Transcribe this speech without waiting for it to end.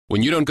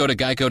When you don't go to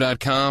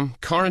Geico.com,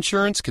 car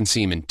insurance can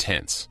seem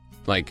intense.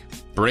 Like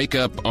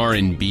breakup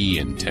R&B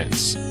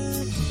intense.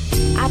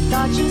 I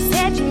thought you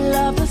said you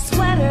loved the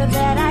sweater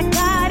that I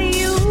got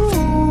you.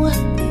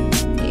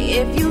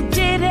 If you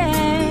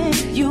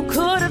didn't, you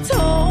could have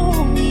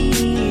told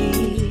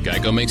me.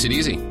 Geico makes it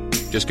easy.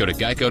 Just go to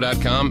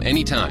Geico.com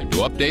anytime to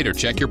update or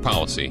check your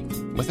policy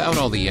without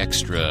all the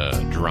extra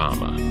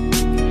drama.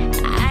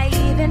 I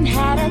even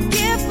had a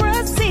gift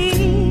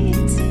receipt.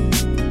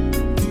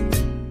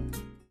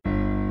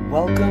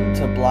 Welcome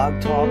to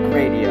Blog Talk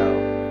Radio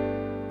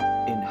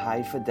in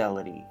high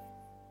fidelity.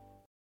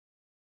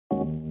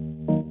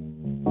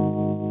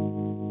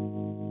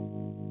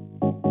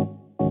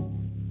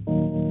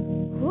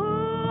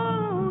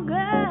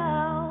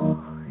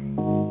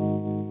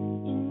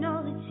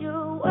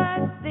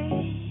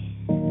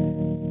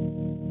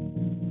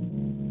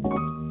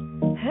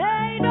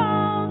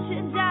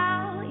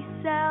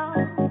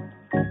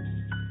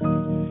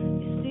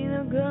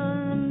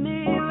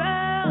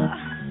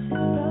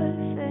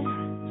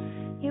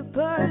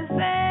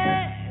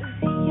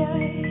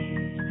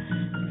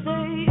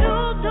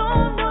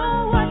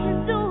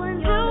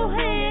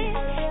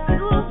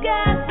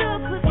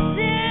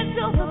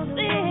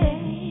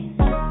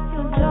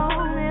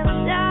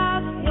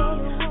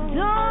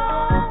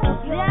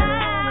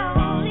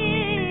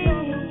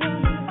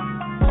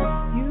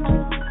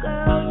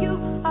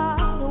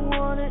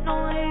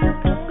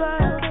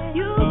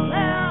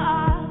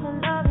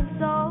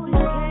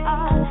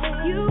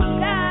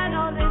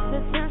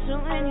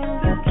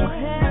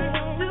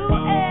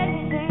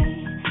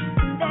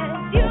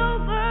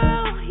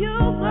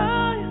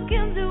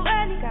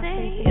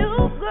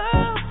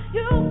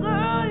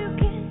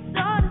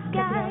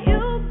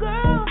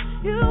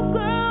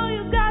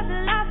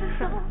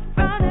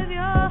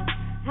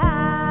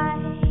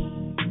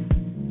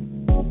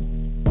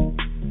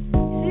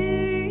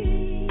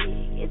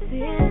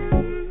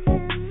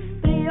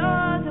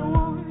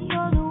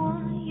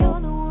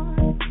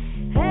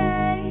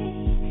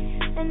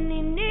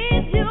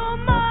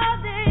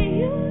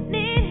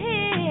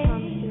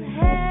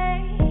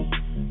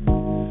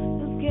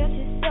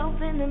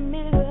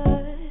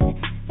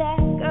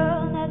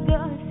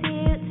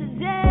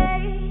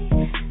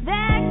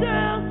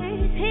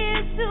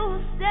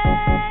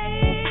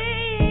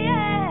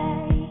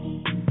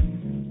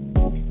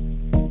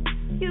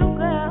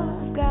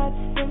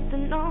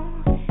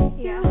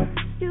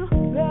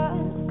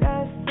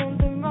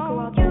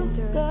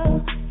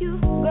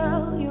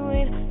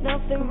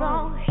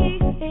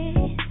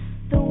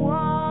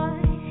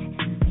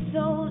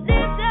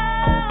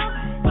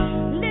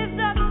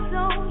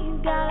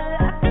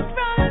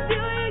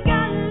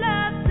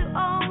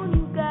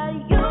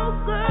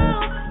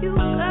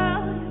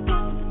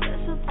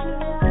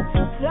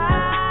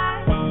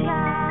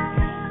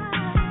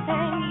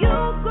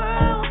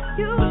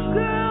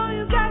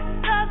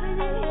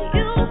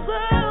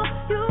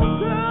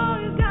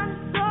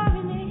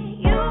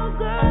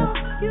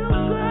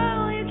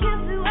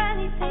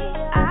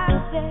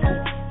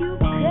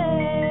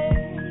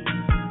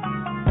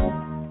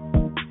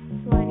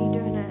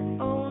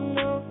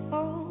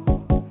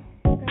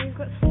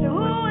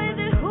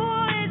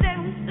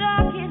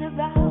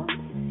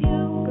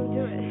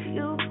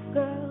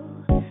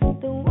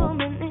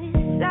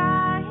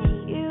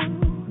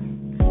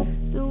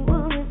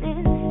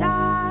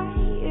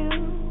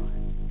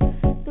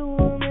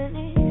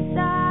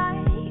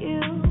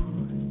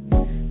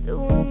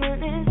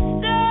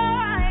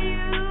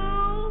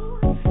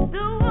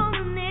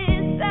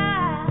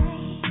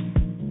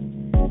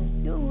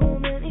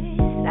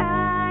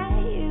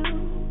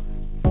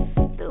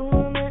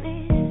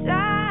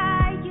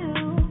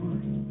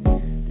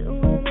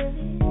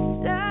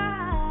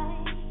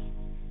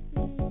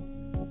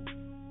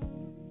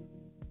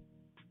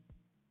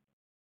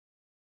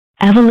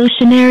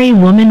 Evolutionary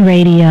Woman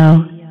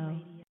Radio.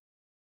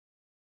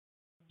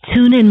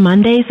 Tune in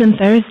Mondays and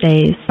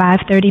Thursdays,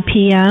 5:30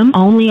 p.m.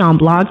 only on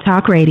Blog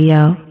Talk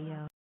Radio.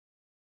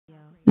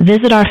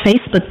 Visit our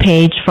Facebook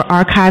page for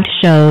archived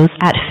shows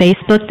at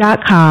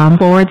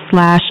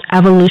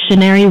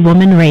facebook.com/Evolutionary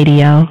Woman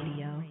Radio.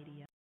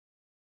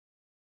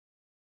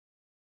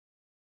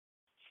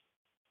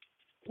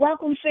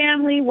 Welcome,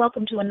 family.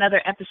 Welcome to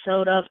another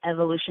episode of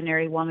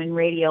Evolutionary Woman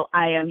Radio.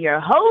 I am your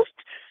host,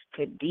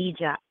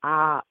 Khadija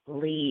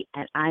Ali,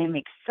 and I am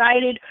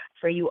excited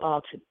for you all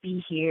to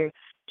be here,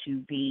 to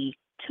be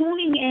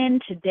tuning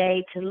in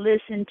today to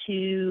listen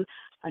to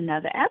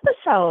another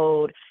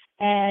episode.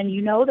 And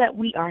you know that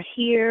we are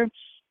here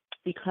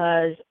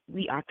because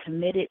we are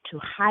committed to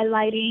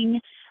highlighting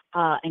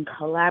and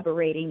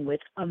collaborating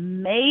with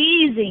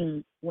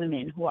amazing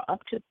women who are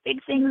up to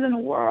big things in the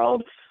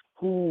world,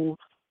 who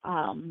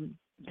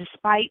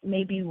despite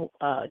maybe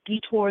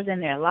detours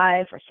in their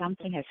life or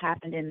something has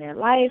happened in their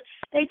life,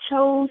 they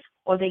chose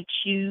or they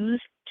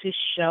choose to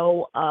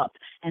show up,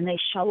 and they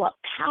show up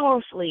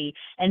powerfully,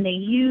 and they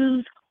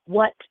use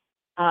what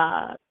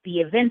the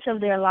events of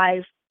their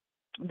life,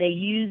 they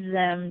use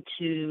them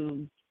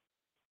to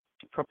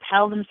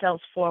propel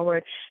themselves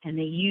forward, and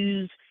they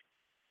use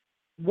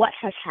what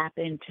has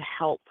happened to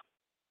help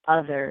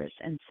others.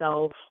 And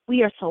so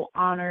we are so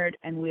honored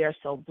and we are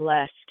so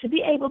blessed to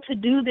be able to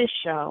do this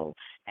show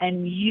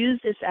and use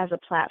this as a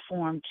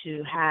platform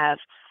to have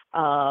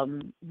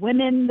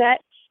women that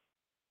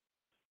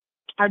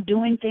are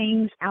doing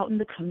things out in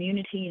the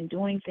community and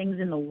doing things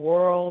in the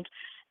world.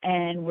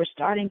 And we're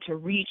starting to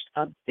reach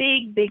a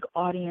big, big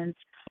audience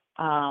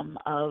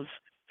of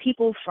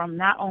people from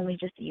not only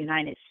just the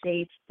United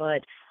States,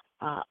 but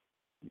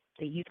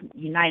the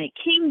United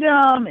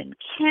Kingdom and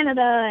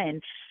Canada,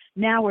 and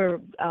now we're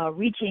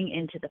reaching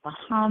into the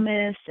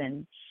Bahamas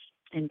and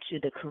into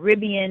the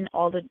Caribbean,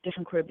 all the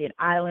different Caribbean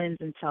islands.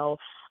 And so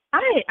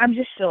I'm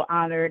just so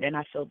honored and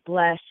I feel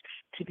blessed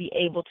to be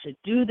able to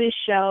do this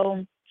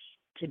show,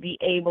 to be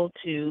able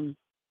to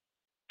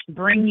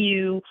bring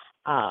you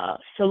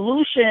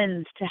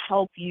solutions to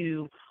help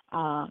you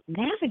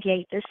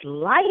navigate this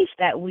life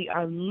that we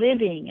are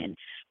living. And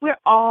we're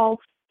all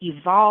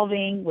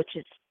evolving, which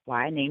is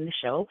why I named the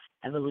show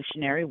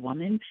Evolutionary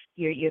Woman.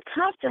 You're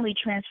constantly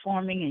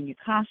transforming and you're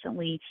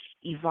constantly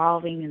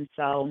evolving. And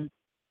so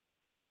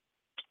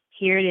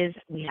here it is.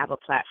 We have a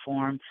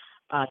platform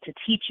to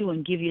teach you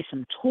and give you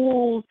some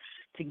tools,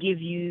 to give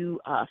you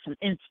some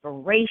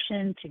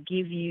inspiration, to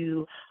give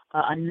you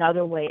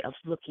another way of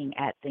looking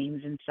at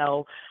things. And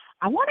so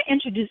I want to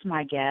introduce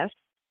my guest.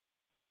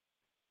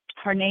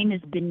 Her name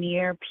is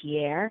Benir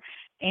Pierre,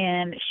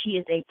 and she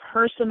is a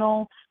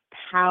personal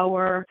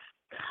power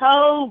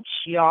coach,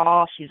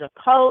 y'all. She's a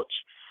coach.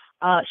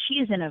 She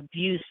is an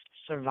abuse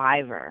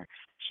survivor.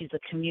 She's a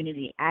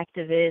community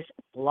activist,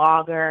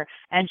 blogger,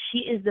 and she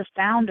is the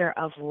founder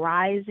of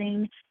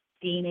Rising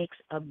Phoenix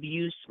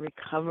Abuse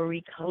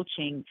Recovery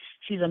Coaching.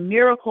 She's a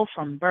miracle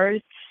from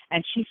birth,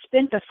 and she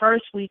spent the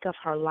first week of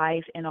her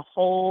life in a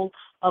hole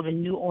of a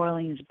New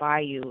Orleans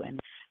bayou. And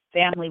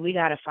family, we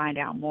got to find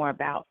out more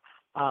about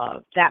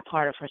that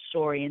part of her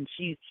story. And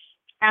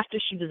after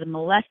she was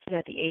molested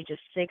at the age of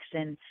 6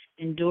 and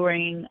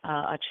enduring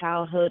a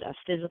childhood of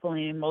physical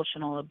and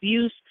emotional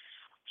abuse,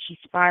 she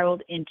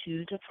spiraled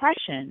into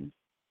depression.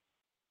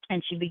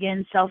 And she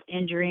began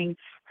self-injuring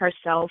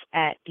herself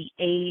at the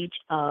age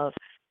of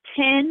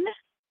 10.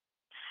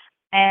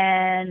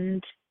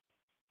 And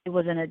it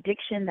was an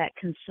addiction that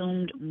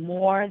consumed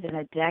more than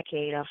a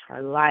decade of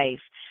her life.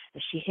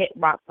 She hit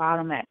rock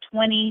bottom at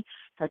 20.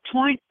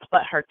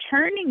 But her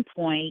turning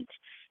point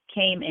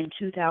came in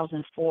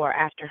 2004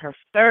 after her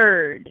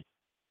third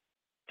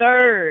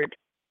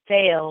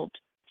failed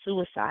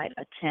suicide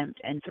attempt.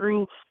 And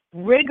through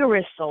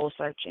rigorous soul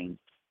searching,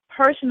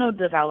 personal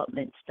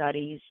development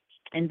studies,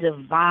 and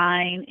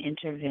divine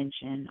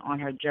intervention on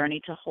her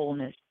journey to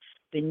wholeness,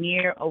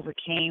 Benir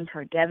overcame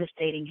her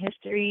devastating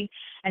history,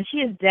 and she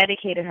has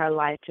dedicated her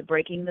life to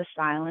breaking the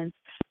silence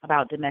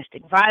about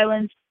domestic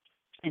violence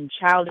and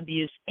child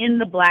abuse in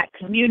the Black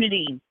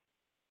community.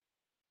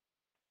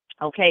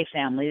 Okay,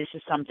 family, this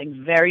is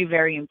something very,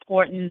 very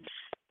important,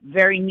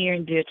 very near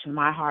and dear to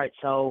my heart.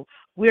 So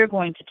we're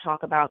going to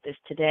talk about this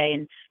today.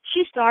 And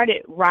she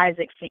started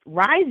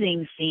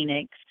Rising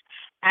Phoenix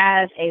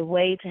as a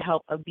way to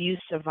help abuse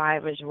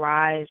survivors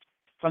rise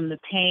from the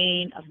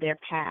pain of their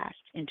past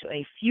into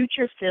a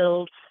future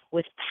filled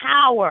with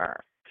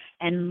power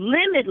and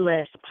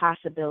limitless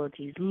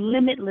possibilities.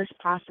 Limitless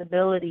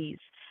possibilities.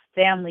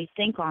 Family,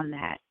 think on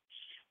that.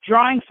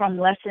 Drawing from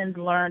lessons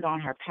learned on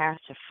her path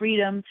to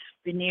freedom,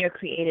 Benir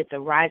created the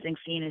Rising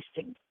Phoenix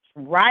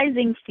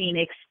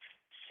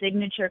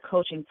signature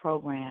coaching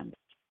program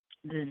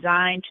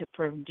designed to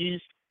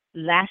produce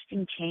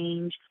lasting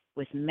change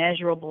with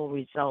measurable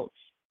results.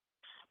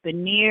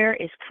 Benir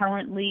is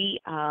currently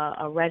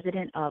a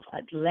resident of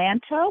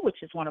Atlanta,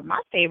 which is one of my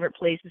favorite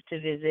places to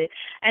visit,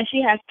 and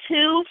she has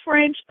 2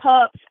 French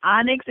pups,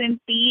 Onyx and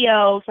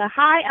Theo. So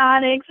hi,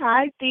 Onyx.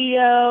 Hi,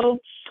 Theo.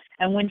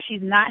 And when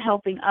she's not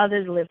helping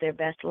others live their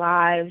best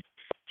lives,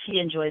 she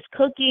enjoys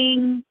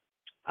cooking.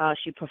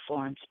 She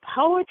performs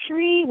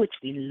poetry, which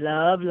we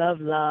love, love,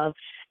 love,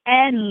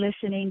 and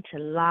listening to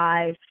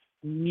live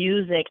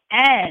music.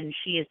 And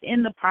she is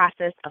in the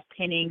process of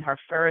penning her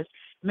first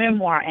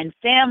memoir. And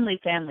family.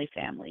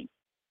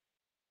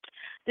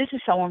 This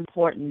is so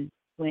important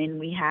when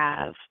we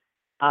have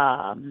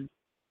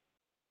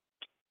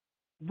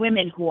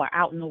women who are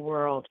out in the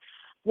world.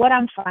 What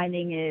I'm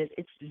finding is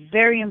it's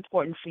very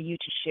important for you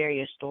to share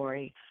your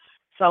story.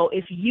 So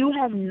if you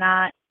have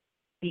not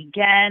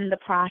began the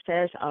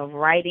process of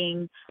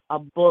writing a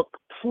book,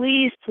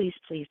 please, please,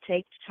 please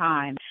take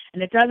time.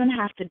 And it doesn't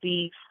have to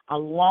be a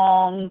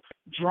long,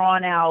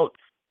 drawn-out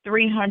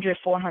 300,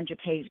 400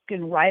 pages. You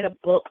can write a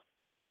book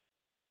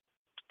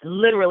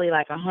literally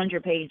like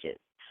 100 pages.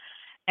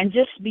 And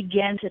just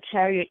begin to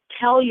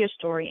tell your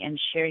story and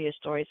share your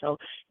story. So,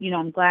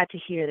 I'm glad to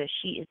hear that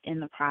she is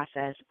in the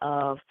process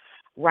of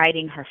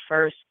writing her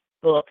first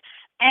book.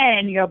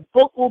 And your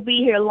book will be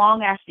here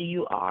long after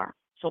you are.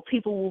 So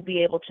people will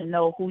be able to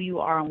know who you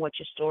are and what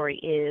your story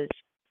is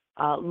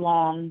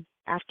long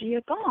after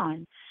you're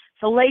gone.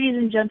 So ladies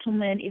and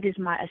gentlemen, it is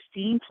my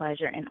esteemed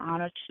pleasure and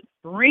honor to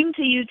bring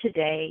to you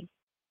today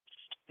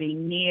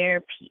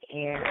Benir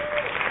Pierre.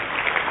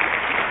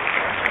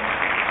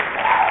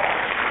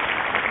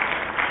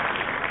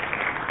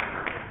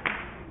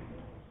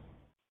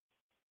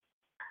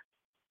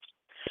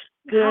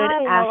 Good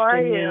Hi, how are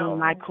afternoon, you?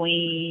 my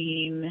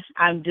queen.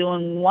 I'm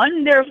doing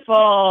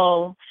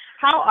wonderful.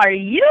 How are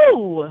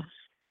you?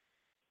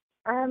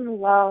 I'm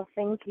well,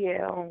 thank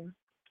you.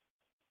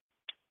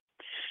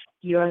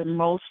 You're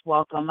most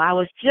welcome. I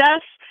was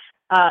just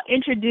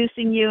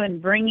introducing you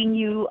and bringing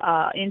you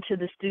into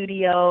the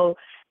studio,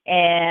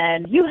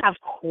 and you have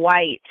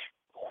quite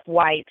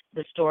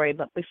the story.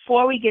 But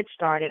before we get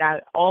started,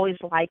 I always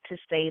like to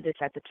say this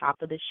at the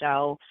top of the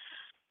show.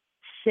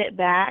 Sit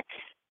back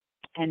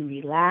and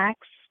relax.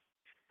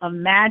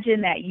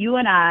 Imagine that you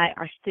and I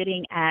are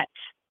sitting at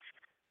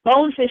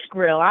Bonefish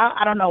Grill.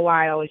 I don't know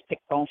why I always pick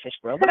Bonefish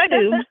Grill, but I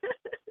do.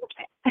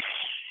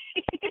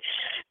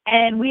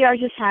 And we are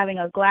just having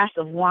a glass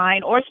of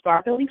wine or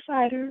sparkling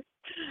cider,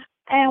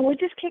 and we're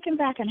just kicking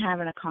back and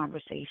having a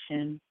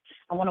conversation.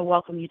 I want to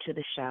welcome you to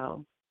the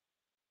show.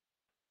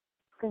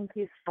 Thank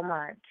you so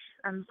much.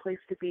 I'm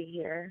pleased to be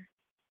here.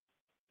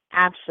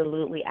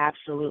 Absolutely,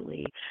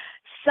 absolutely.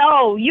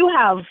 So you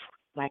have,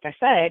 like I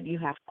said, you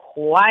have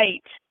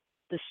quite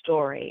the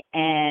story.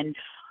 And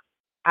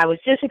I was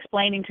just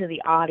explaining to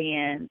the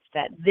audience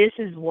that this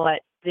is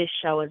what this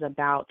show is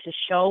about, to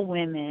show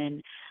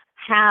women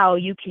how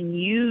you can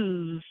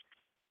use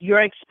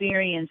your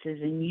experiences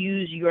and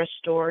use your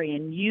story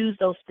and use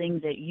those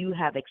things that you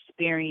have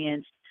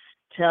experienced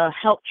to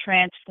help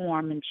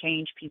transform and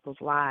change people's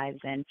lives.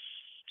 And,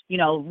 you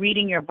know,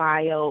 reading your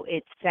bio,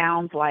 it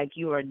sounds like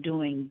you are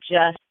doing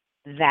just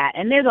that.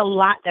 And there's a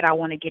lot that I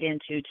want to get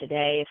into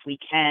today if we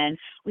can.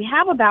 We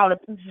have about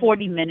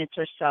 40 minutes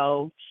or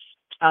so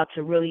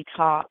to really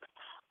talk.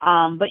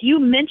 But you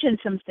mentioned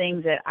some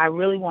things that I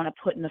really want to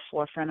put in the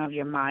forefront of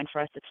your mind for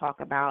us to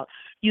talk about.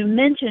 You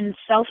mentioned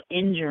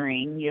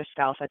self-injuring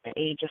yourself at the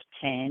age of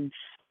 10.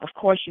 Of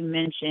course, you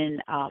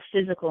mentioned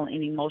physical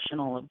and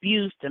emotional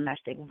abuse,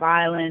 domestic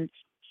violence,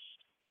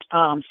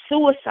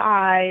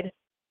 suicide,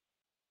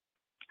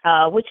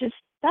 which is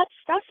that's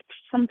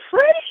some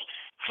pretty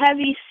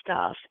heavy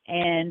stuff.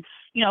 And,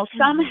 you know,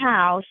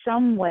 somehow,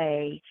 some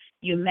way,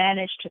 you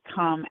managed to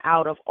come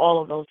out of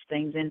all of those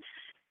things. And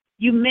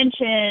you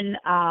mentioned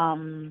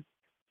how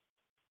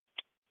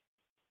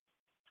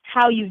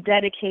you've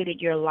dedicated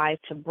your life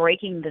to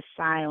breaking the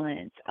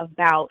silence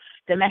about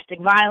domestic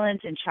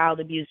violence and child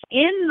abuse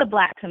in the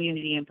Black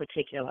community in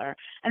particular.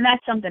 And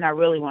that's something I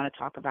really want to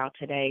talk about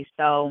today.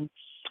 So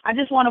I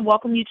just want to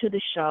welcome you to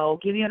the show,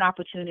 give you an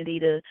opportunity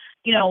to,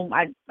 you know,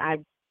 I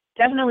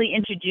definitely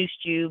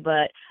introduced you,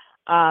 but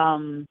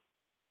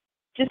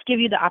just give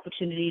you the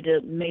opportunity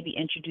to maybe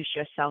introduce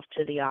yourself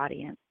to the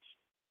audience.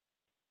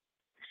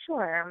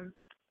 Sure.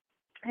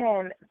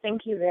 And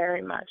thank you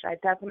very much. I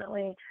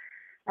definitely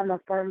am a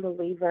firm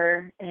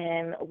believer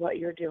in what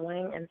you're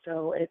doing, and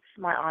so it's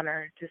my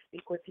honor to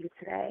speak with you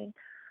today.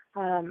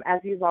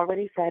 As you've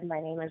already said, my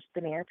name is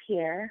Benir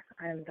Pierre.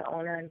 I'm the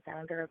owner and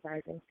founder of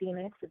Rising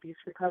Phoenix Abuse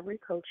Recovery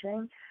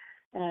Coaching,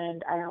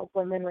 and I help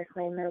women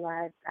reclaim their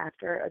lives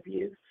after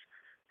abuse.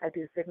 I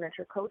do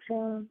signature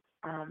coaching,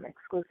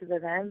 exclusive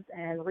events,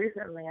 and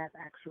recently I've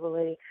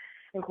actually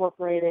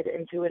incorporated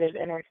intuitive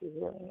energy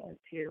healing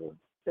into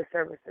the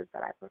services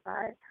that I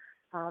provide.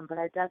 But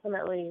I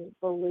definitely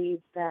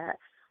believe that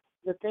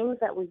the things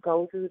that we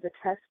go through, the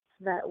tests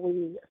that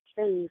we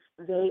face,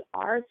 they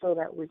are so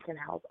that we can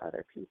help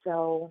other people.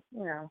 So,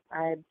 you know,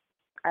 I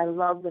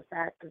love the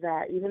fact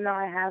that even though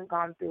I have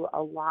gone through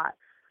a lot,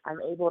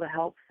 I'm able to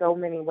help so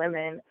many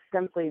women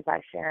simply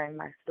by sharing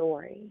my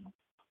story.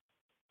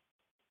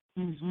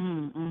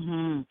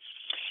 And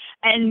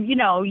you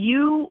know,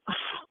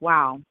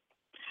 wow.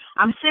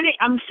 I'm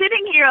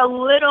sitting here a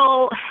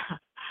little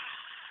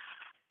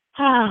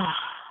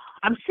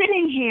I'm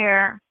sitting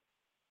here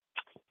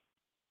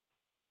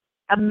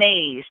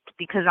amazed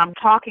because I'm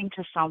talking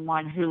to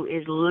someone who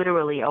is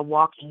literally a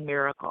walking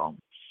miracle.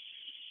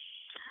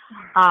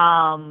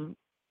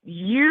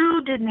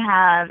 You didn't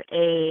have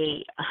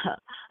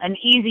an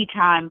easy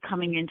time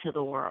coming into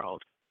the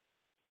world.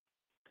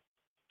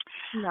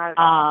 Not at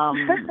all.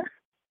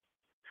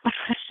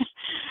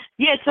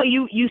 Yeah, so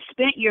you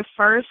spent your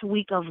first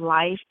week of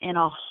life in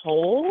a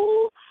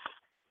hole?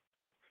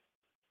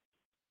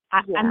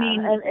 I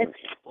mean, and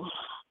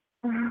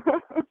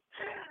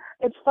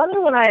it's funny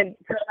when I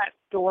hear that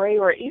story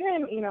or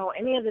even, you know,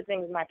 any of the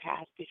things in my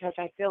past, because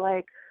I feel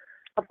like,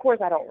 of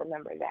course I don't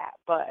remember that,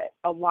 but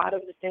a lot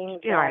of the things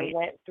that I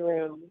went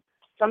through,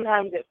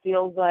 sometimes it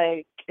feels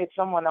like it's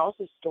someone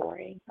else's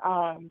story.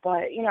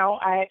 But, you know,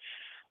 I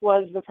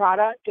was the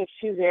product of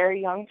two very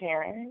young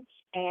parents,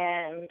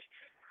 and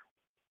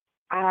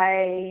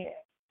my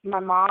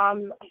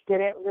mom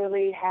didn't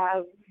really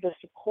have the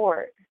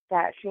support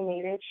that she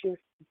needed. She was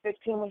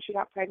 15 when she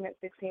got pregnant,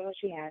 16 when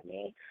she had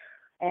me,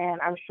 and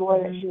I'm sure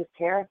that she was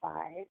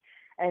terrified.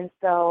 And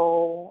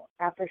so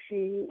after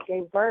she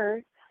gave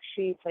birth,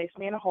 she placed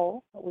me in a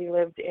hole. We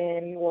lived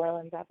in New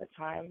Orleans at the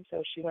time,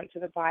 so she went to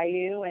the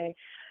bayou and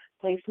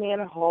placed me in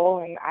a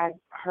hole, and I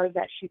heard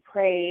that she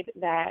prayed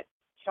that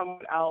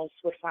someone else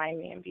would find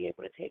me and be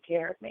able to take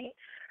care of me.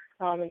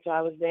 And so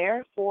I was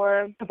there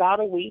for about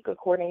a week,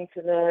 according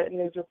to the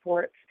news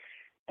reports,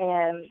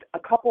 and a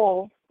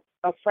couple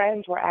of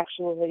friends were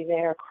actually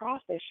there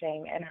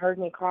crawfishing and heard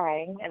me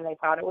crying, and they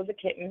thought it was a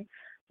kitten.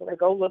 So they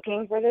go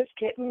looking for this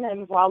kitten,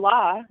 and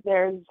voila,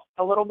 there's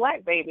a little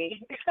black baby.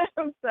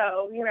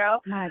 So,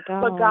 My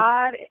but God.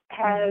 God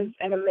has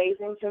an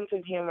amazing sense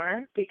of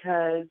humor,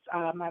 because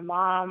my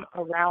mom,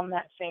 around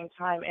that same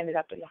time, ended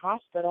up in the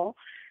hospital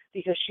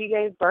because she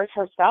gave birth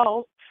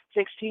herself.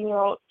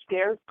 16-year-old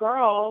scared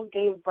girl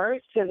gave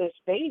birth to this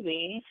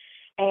baby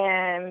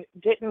and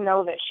didn't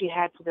know that she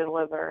had to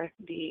deliver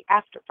the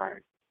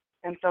afterbirth.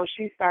 And so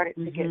she started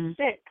to get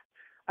sick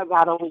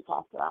about a week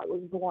after I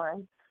was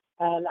born.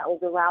 And that was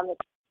around the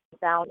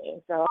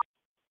founding. So I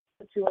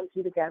put two and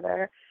two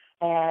together,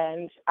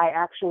 and I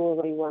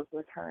actually was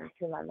returned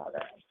to my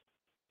mother.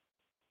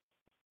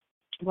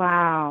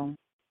 Wow.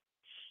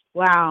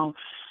 Wow.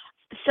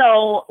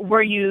 So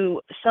were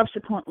you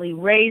subsequently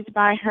raised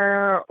by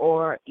her,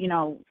 or,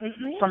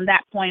 from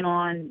that point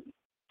on?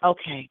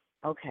 Okay.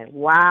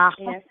 Wow.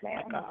 Yes,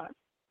 ma'am.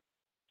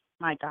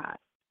 My God.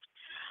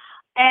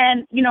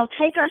 And,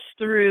 take us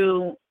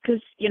through,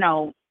 because,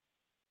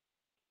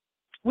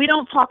 we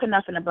don't talk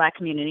enough in the Black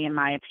community, in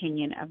my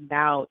opinion,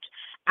 about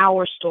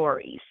our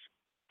stories,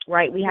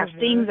 right? We have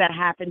things that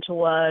happen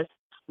to us.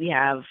 We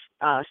have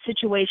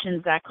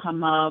situations that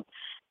come up,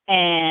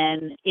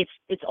 and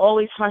it's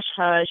always hush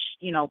hush,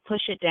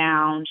 push it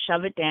down,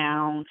 shove it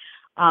down.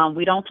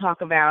 We don't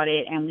talk about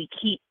it, and we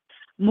keep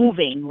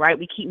moving, right?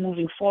 We keep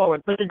moving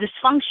forward, but the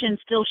dysfunction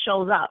still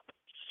shows up,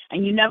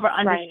 and you never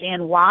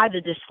understand why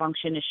the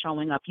dysfunction is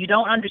showing up. You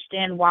don't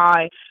understand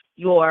why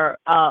your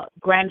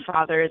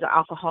grandfather is an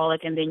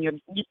alcoholic, and then you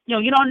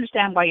don't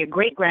understand why your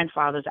great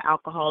grandfather's an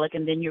alcoholic,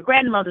 and then your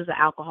grandmother's an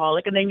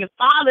alcoholic, and then your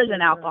father's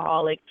an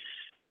alcoholic.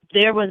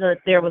 There was a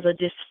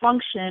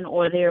dysfunction,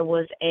 or there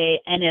was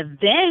an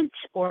event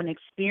or an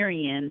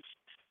experience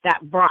that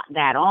brought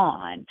that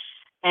on,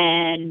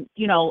 and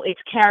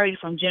it's carried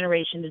from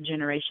generation to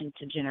generation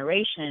to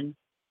generation,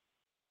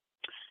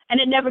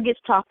 and it never gets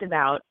talked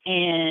about.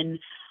 And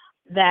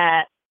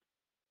that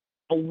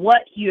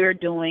what you're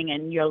doing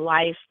in your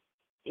life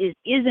is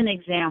an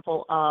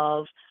example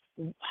of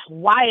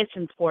why it's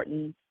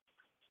important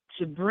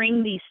to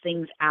bring these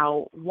things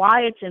out,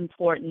 why it's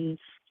important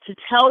to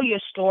tell your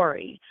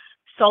story,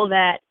 so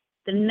that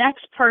the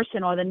next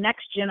person or the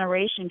next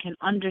generation can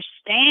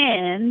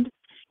understand.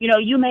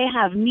 You may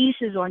have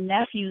nieces or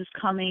nephews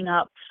coming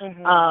up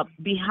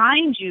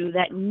behind you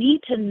that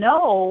need to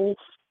know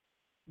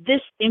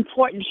this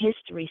important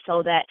history,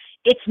 so that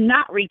it's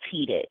not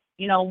repeated.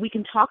 We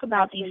can talk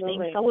about these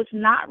things so it's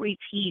not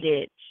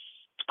repeated.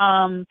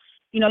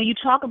 You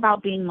talk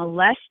about being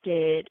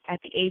molested at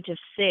the age of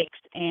 6,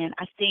 and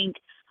I think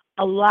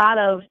a lot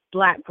of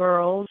Black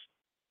girls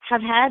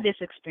have had this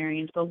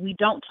experience, but we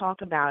don't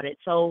talk about it.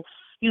 So,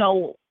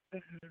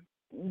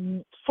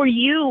 for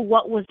you,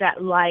 what was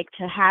that like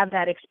to have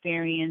that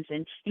experience?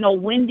 And,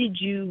 when did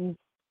you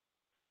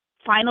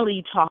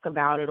finally talk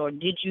about it, or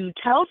did you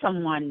tell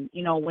someone,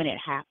 when it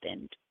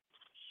happened?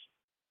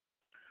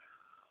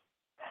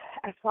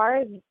 As far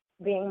as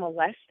being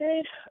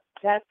molested,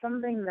 that's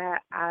something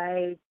that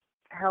I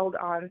held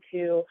on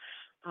to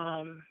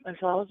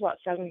until I was about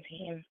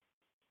 17.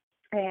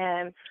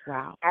 And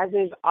as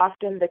is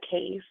often the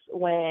case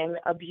when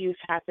abuse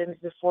happens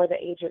before the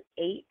age of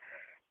 8,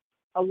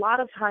 a lot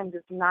of times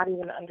it's not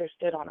even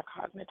understood on a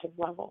cognitive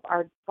level.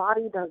 Our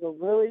body does a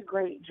really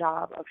great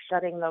job of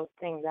shutting those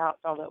things out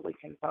so that we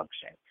can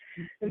function.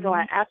 And so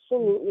I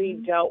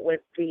absolutely dealt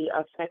with the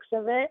effects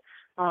of it.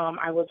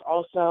 I was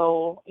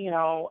also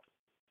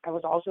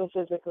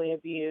physically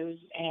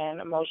abused and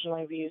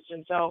emotionally abused.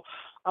 And so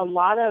a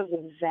lot of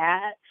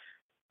that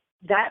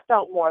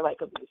felt more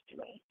like abuse to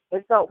me.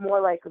 It felt more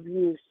like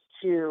abuse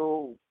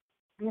to,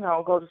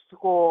 go to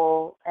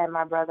school and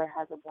my brother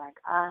has a black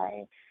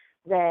eye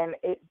than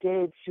it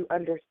did to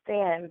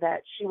understand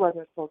that she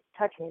wasn't supposed to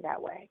touch me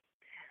that way.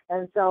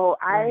 And so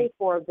I,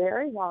 for a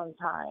very long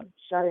time,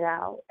 shut it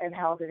out and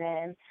held it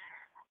in.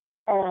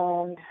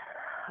 And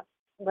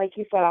like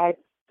you said, I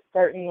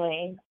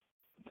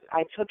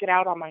took it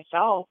out on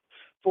myself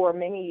for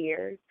many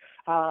years.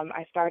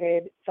 I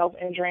started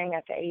self-injuring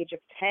at the age of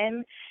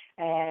 10,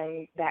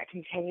 and that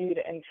continued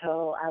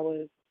until I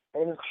was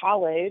in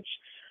college.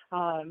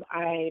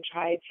 I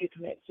tried to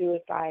commit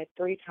suicide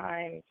 3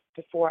 times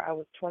before I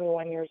was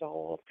 21 years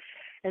old.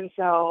 And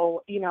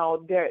so,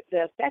 the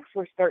effects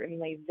were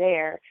certainly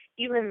there,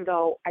 even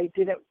though I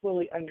didn't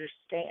fully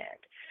understand.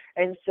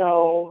 And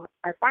so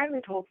I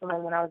finally told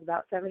someone when I was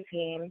about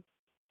 17,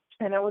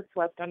 and it was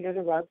swept under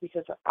the rug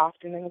because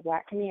often in the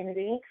Black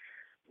community,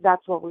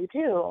 that's what we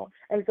do.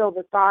 And so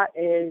the thought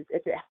is,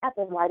 if it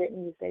happened, why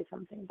didn't you say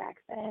something back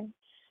then?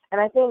 And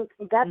I think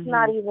that's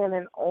not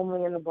even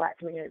only in the Black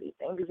community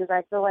thing, because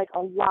I feel like a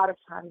lot of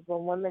times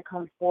when women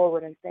come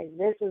forward and say,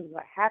 this is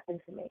what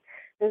happened to me,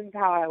 this is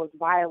how I was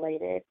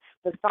violated,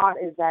 the thought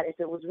is that if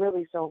it was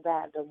really so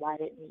bad, then why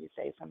didn't you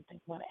say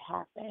something when it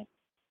happened?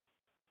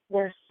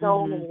 There's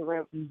so many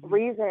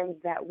reasons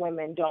that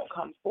women don't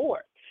come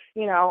forward,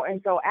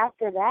 and so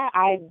after that,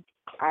 I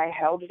I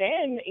held it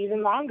in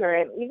even longer.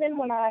 And even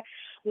when I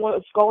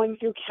was going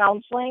through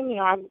counseling, you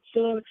know, I've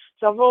seen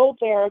several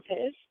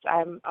therapists.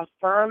 I'm a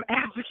firm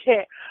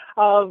advocate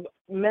of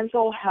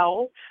mental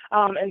health.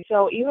 And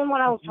so even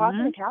when I was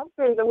talking to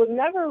counselors, it was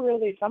never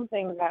really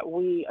something that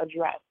we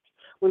addressed.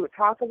 We would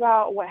talk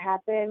about what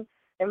happened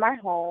in my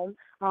home.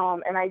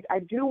 And I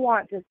do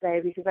want to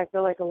say, because I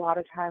feel like a lot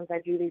of times I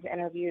do these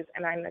interviews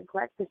and I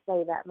neglect to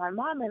say that my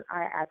mom and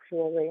I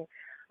actually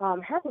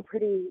have a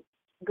pretty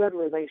good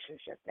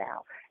relationship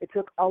now. It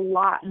took a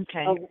lot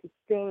of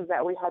things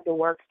that we had to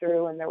work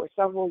through, and there were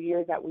several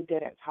years that we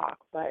didn't talk.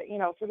 But, you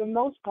know, for the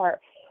most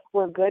part,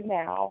 we're good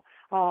now.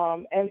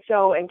 And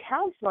so in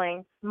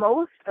counseling,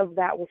 most of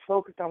that was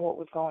focused on what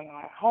was going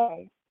on at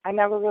home. I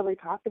never really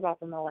talked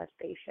about the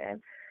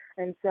molestation.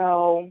 And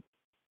so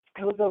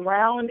it was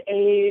around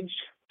age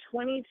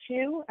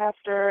 22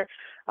 after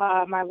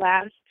my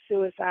last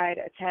suicide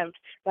attempt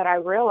that I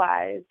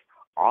realized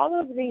all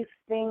of these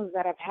things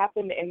that have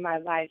happened in my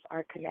life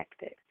are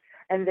connected.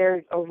 And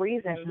there's a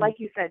reason. Like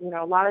you said, you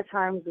know, a lot of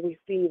times we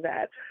see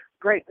that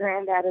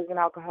great-granddad is an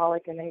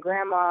alcoholic and then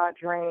grandma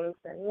drinks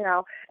and, you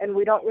know, and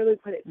we don't really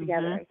put it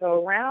together. And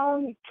so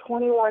around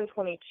 21,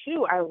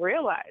 22, I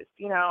realized,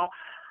 you know,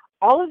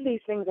 all of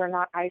these things are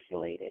not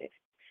isolated.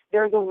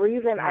 There's a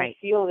reason I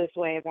feel this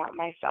way about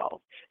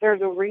myself.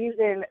 There's a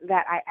reason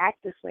that I act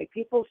this way.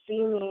 People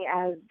see me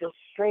as the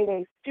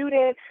straight-A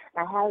student.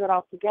 I have it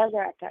all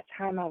together. At that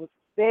time, I was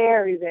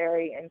very,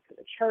 very into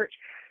the church.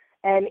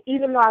 And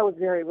even though I was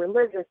very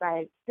religious,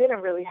 I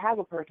didn't really have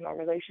a personal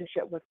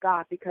relationship with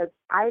God because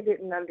I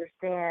didn't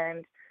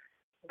understand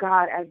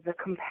God as the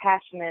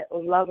compassionate,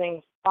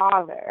 loving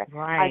Father.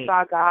 I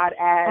saw God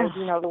as,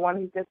 you know, the one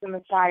who sits in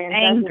the sky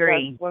and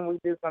judges us when we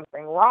do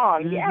something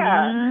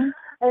wrong.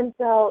 And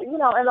so, you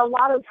know, and a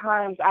lot of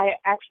times I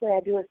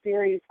do a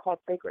series called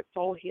Sacred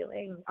Soul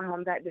Healing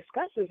that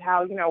discusses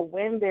how, you know,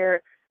 when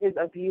there is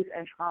abuse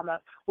and trauma,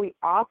 we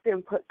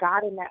often put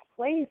God in that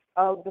place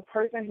of the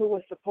person who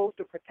was supposed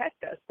to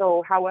protect us.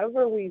 So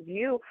however we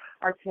view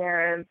our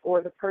parents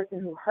or the person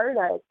who hurt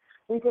us,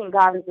 we think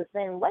God is the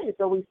same way.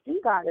 So we see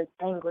God as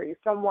angry,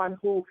 someone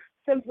who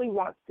simply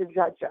wants to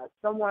judge us,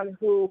 someone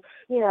who,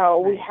 you know,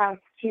 we have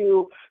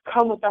to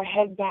come with our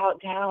head bowed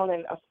down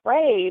and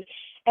afraid.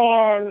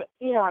 And,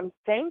 you know, I'm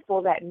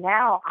thankful that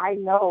now I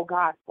know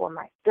God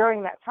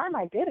during that time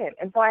I didn't.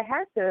 And so I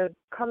had to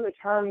come to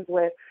terms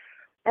with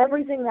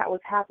everything that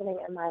was happening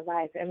in my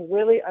life and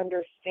really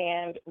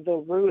understand the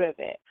root of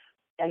it.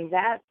 And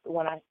that's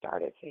when I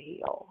started to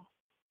heal.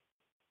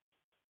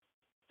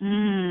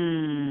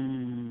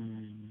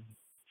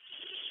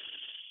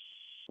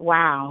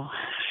 Wow.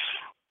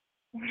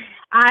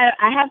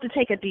 I have to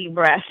take a deep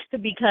breath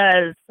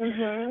because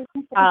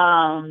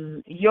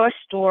your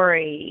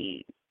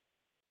story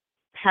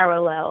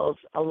parallels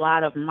a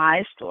lot of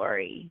my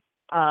story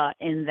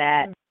in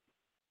that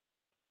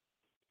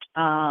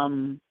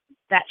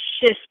that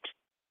shift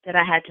that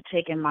I had to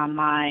take in my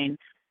mind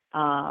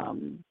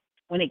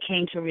when it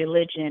came to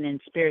religion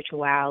and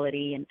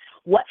spirituality and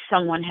what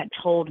someone had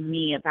told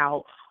me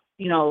about,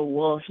 you know,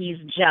 well, he's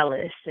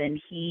jealous and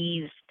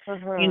he's,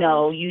 you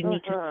know, you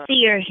need to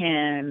fear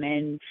him.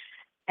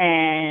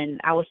 And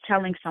I was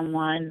telling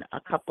someone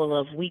a couple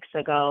of weeks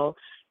ago,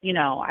 you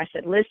know, I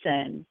said,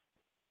 listen,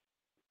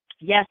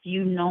 yes,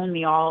 you've known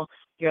me all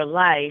your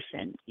life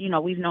and, you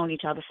know, we've known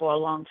each other for a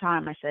long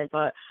time. I said,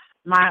 but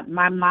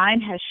my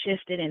mind has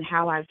shifted in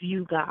how I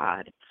view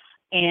God.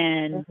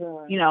 And,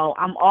 you know,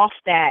 I'm off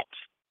that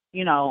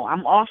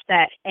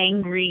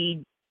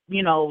angry,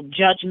 you know,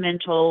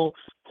 judgmental,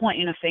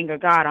 pointing a finger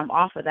God. I'm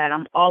off of that.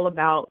 I'm all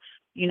about,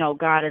 you know,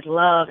 God is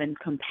love and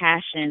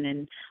compassion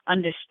and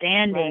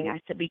understanding.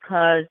 I said,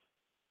 because,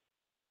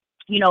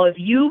 you know, if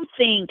you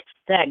think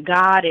that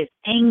God is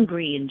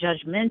angry and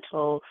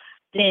judgmental,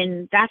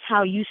 then that's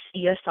how you see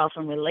yourself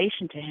in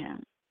relation to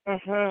him.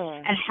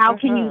 And how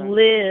can you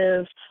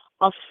live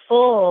a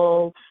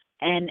full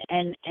and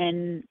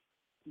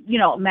you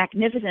know,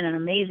 magnificent and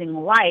amazing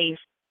life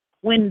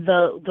when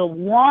the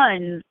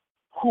one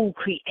who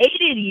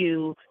created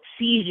you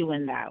sees you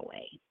in that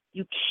way?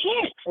 You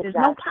can't. There's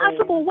no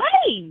possible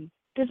way.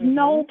 There's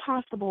no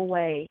possible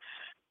way.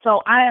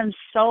 So I am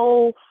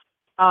so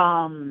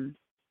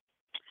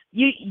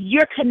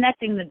you're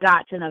connecting the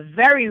dots in a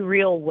very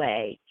real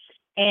way.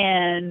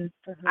 And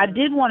I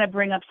did want to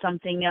bring up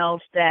something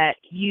else that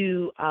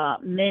you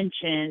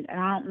mentioned, and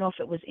I don't know if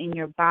it was in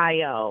your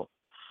bio,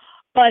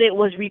 but it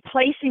was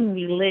replacing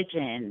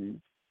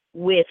religion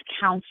with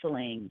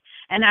counseling.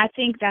 And I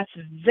think that's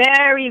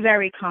very,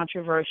 very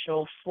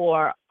controversial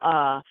for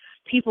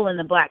people in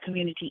the Black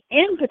community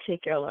in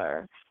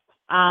particular,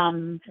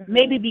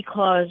 maybe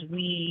because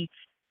we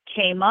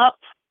came up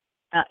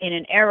in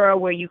an era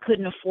where you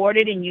couldn't afford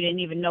it and you didn't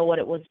even know what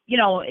it was. You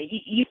know,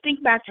 you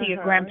think back to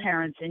your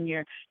grandparents and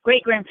your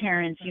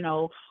great-grandparents, you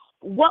know,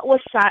 what was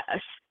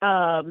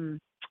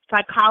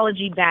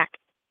psychology back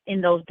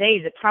in those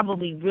days? It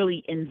probably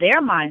really in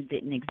their minds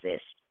didn't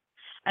exist.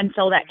 And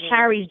so that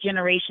carries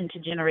generation to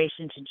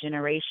generation to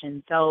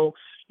generation. So,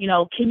 you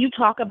know, can you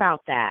talk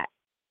about that?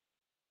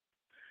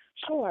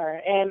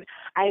 Sure. And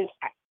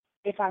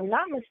if I'm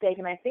not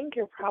mistaken, I think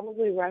you're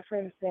probably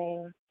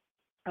referencing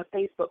a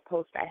Facebook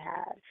post I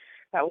had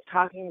that was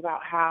talking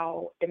about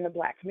how in the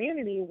Black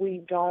community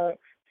we don't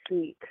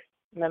seek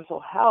mental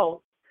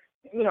health,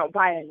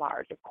 by and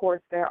large. Of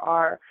course, there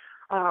are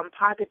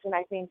pockets, and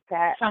I think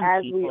that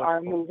as we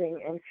are moving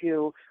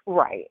into,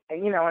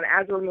 and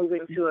as we're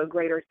moving to a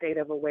greater state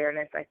of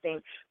awareness, I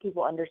think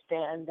people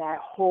understand that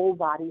whole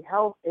body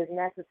health is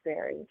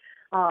necessary.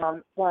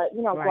 But,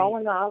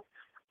 growing up,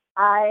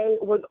 I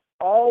was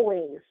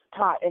always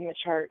taught in the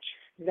church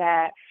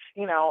that,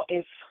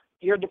 if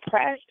you're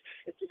depressed,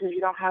 it's because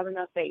you don't have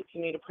enough faith.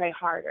 You need to pray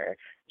harder.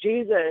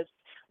 Jesus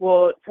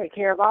will take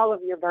care of all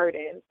of your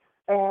burdens.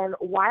 And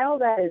while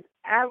that is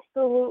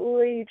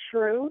absolutely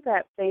true,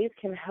 that faith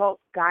can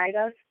help guide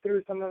us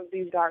through some of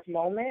these dark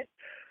moments,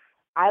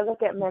 I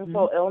look at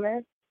mental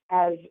illness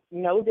as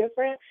no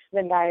different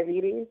than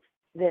diabetes,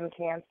 than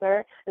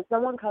cancer. If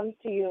someone comes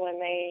to you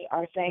and they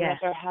are saying that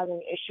they're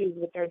having issues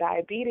with their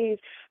diabetes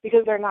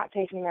because they're not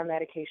taking their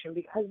medication,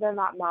 because they're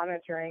not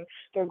monitoring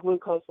their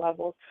glucose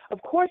levels,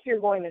 of course you're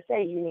going to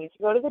say you need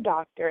to go to the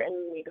doctor and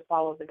you need to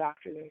follow the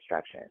doctor's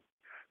instructions.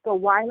 So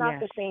why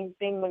not the same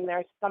thing when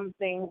there's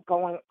something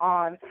going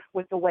on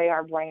with the way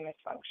our brain is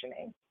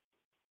functioning,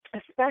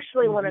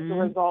 especially when it's a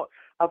result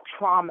of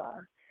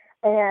trauma.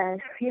 And,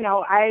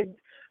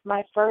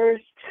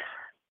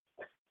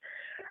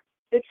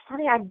 it's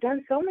funny, I've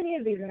done so many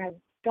of these and I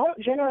don't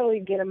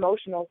generally get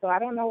emotional, so I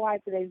don't know why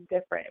today's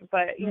different.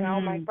 But,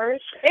 my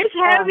first... It's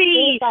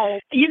heavy.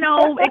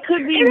 It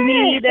could be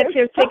me that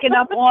you're picking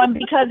up on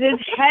because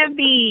it's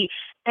heavy.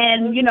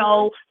 And,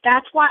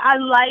 that's why I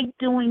like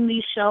doing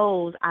these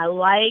shows.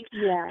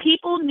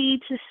 People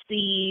need to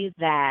see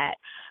that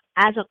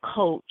as a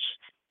coach,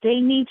 they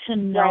need to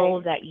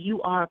know that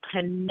you are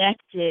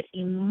connected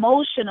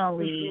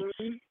emotionally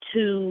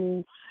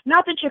to...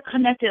 Not that you're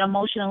connected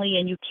emotionally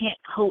and you can't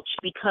coach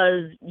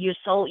because you're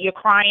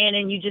crying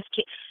and you just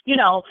can't,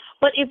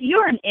 but if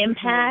you're an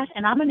empath,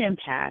 and I'm an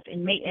empath,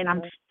 and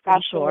I'm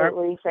pretty sure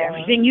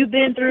everything you've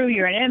been through,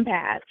 you're an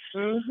empath,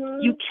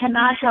 you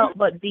cannot help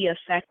but be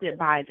affected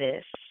by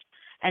this.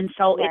 And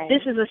so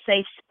this is a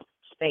safe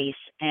space,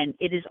 and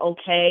it is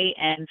okay,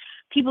 and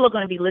people are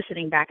going to be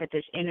listening back at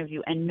this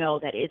interview and know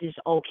that it is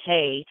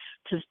okay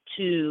to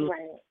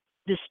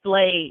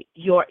display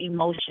your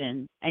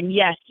emotion. And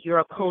yes, you're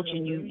a coach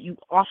and you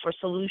offer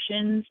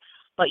solutions,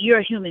 but you're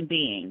a human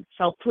being.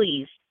 So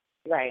please,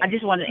 I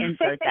just want to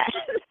insert that.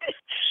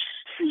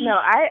 No,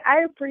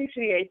 I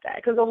appreciate that,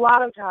 because a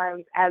lot of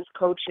times as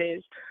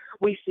coaches,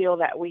 we feel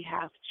that we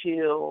have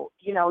to,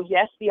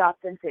 yes, be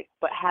authentic,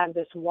 but have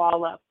this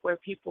wall up where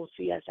people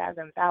see us as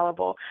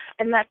infallible.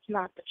 And that's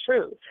not the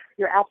truth.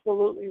 You're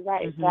absolutely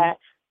right that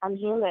I'm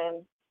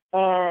human.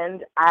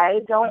 And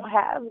I don't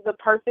have the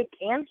perfect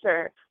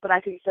answer, but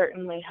I can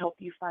certainly help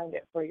you find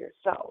it for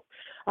yourself.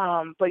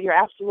 But you're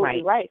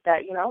absolutely right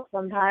that,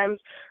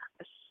 sometimes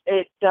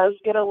it does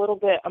get a little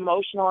bit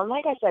emotional. And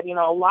like I said,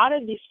 a lot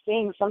of these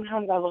things,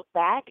 sometimes I look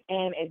back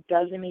and it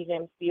doesn't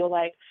even feel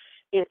like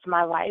it's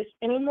my life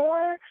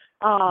anymore,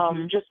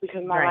 just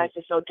because my life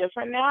is so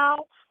different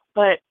now.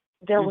 But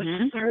there was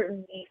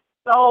certainly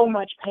so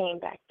much pain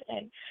back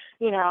then,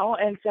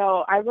 And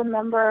so I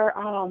remember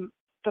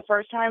the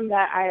first time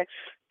that I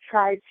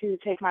tried to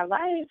take my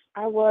life,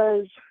 I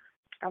want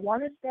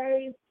to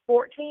say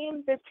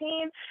 14,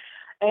 15.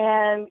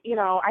 And,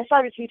 I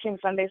started teaching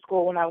Sunday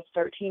school when I was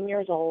 13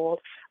 years old.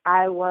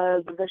 I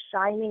was the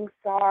shining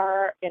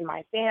star in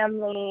my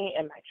family,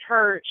 in my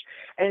church.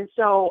 And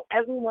so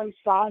everyone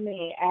saw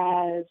me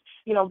as,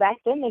 back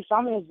then they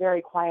saw me as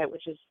very quiet,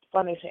 which is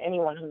funny to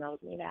anyone who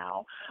knows me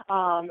now.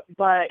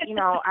 But,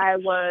 I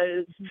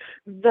was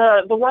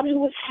the one who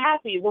was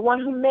happy, the one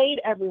who made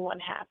everyone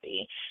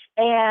happy.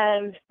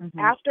 And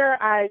after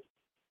I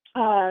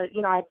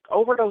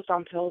overdosed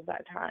on pills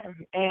that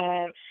time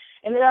and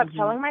ended up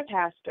telling my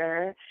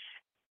pastor,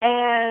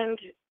 and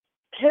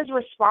his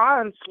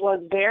response was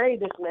very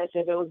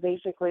dismissive. It was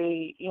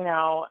basically,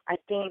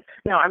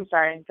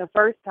 the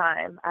first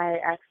time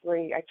I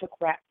took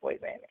rat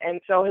poison. And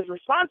so his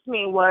response to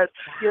me was,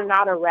 "You're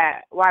not a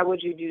rat. Why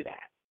would you do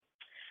that?"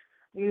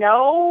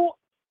 No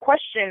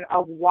question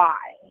of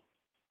why.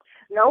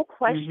 No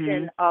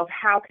question of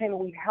how can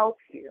we help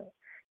you.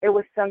 It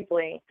was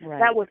simply,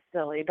 that was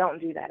silly. Don't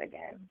do that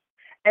again.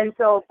 And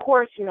so, of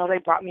course, they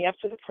brought me up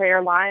to the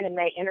prayer line and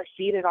they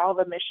interceded. All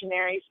the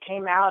missionaries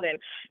came out and,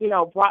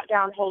 brought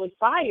down holy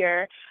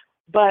fire,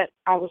 but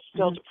I was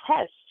still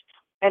depressed.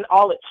 And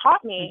all it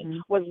taught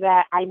me was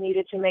that I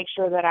needed to make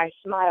sure that I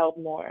smiled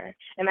more,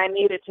 and I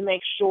needed to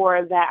make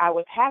sure that I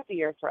was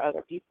happier for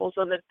other people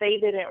so that they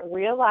didn't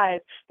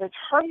realize the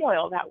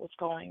turmoil that was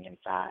going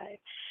inside.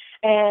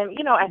 And,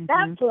 at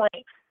that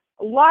point,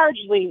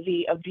 largely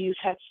the abuse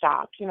had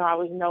stopped. I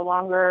was no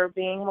longer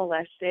being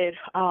molested.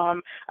 I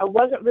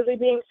wasn't really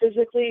being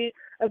physically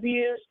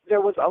abused.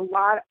 There was a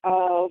lot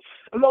of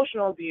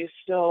emotional abuse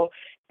still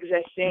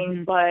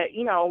existing, but,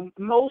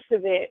 most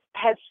of it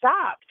had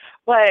stopped.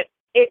 But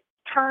it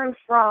turned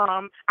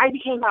from, I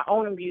became my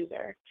own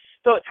abuser.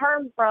 So it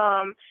turned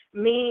from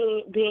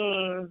me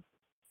being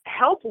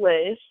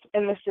helpless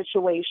in the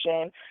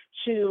situation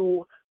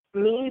to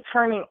me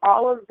turning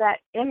all of that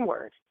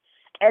inward.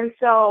 And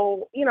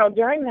so,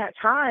 during that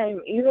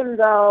time, even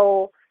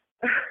though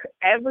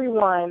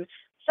everyone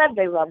said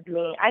they loved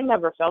me, I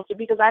never felt it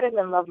because I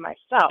didn't love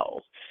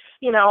myself,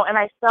 and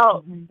I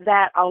felt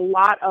that a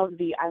lot of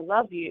the I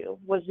love you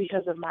was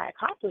because of my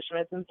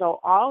accomplishments. And so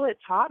all it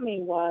taught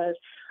me was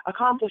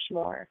accomplish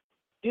more,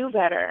 do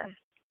better,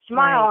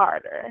 smile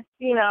harder,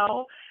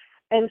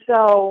 And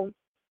so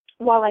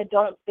while I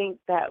don't think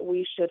that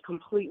we should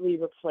completely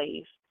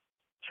replace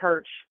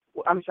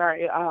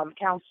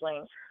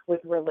counseling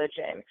with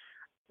religion,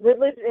 I'm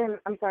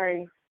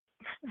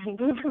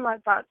losing my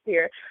thoughts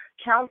here.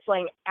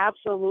 Counseling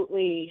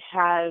absolutely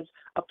has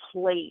a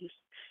place.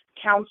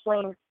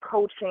 Counseling,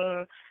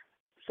 coaching,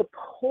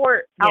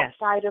 support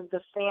outside of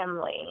the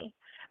family,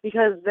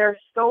 because there's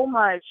so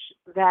much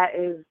that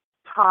is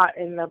taught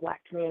in the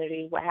Black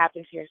community. What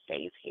happens here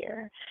stays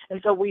here.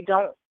 And so we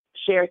don't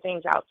share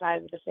things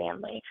outside of the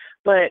family.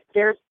 But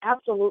there's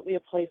absolutely a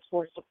place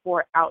for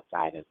support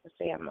outside of the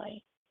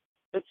family.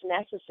 It's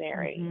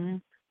necessary.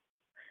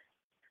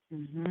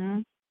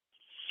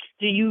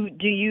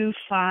 Do you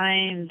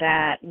find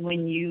that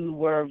when you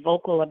were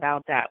vocal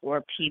about that,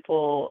 were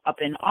people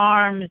up in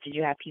arms? Did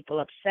you have people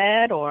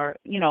upset, or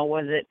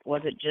was it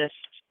just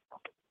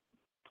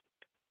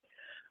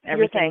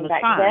everything was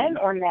back fine? then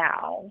or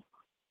now?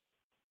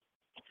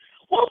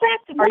 Well,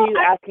 are you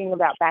asking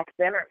about back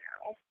then or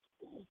now?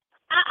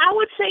 I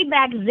would say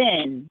back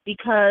then,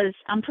 because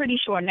I'm pretty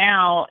sure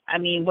now,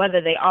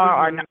 whether they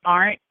are or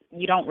aren't,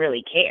 you don't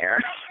really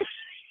care.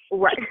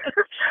 Right.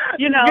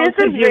 This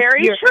is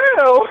very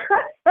true.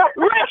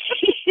 Right.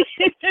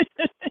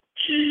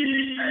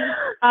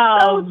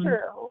 So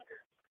true.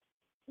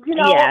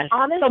 Yes.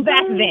 Honestly, so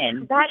back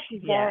then,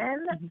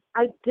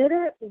 I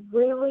didn't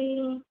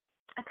really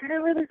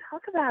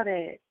talk about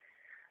it.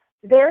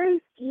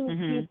 Very few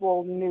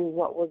people knew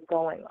what was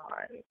going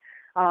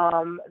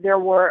on. There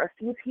were a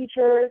few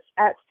teachers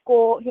at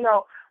school,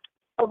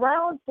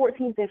 around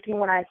 14, 15,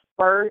 when I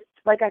first,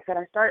 like I said,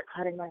 I started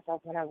cutting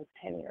myself when I was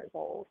 10 years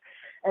old.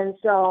 And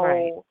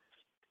so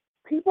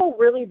people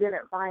really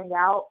didn't find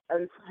out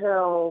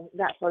until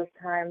that first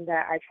time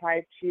that I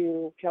tried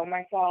to kill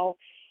myself.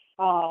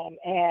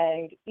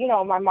 And,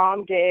 my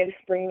mom did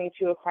bring me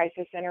to a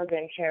crisis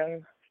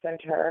intervention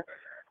center.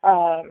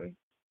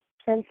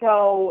 And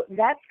so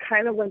that's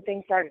kind of when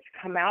things started to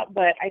come out.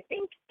 But I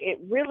think it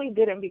really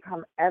didn't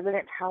become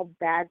evident how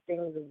bad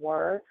things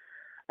were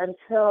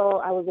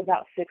until I was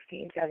about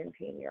 16,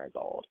 17 years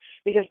old.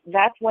 Because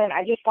that's when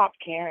I just stopped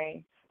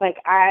caring. Like,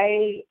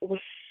 I was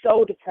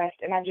so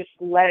depressed, and I just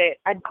let it.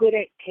 I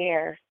couldn't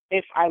care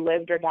if I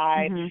lived or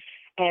died.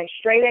 And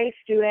straight A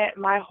student,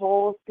 my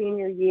whole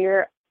senior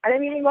year, I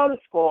didn't even go to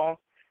school.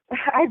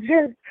 I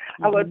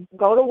would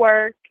go to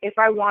work if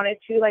I wanted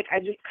to. Like, I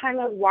just kind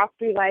of walked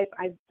through life.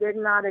 I did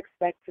not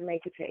expect to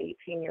make it to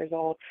 18 years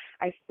old.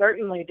 I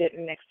certainly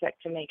didn't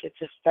expect to make it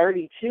to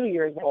 32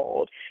 years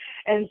old.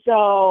 And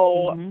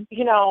so,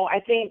 I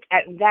think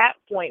at that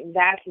point,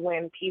 that's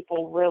when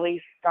people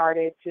really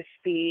started to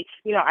see,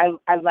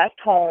 I left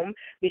home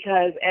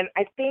because, and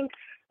I think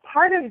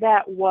part of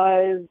that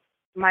was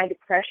my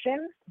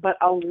depression, but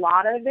a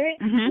lot of it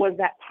was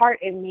that part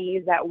in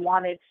me that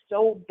wanted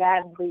so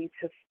badly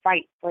to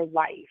fight for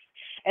life.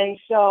 And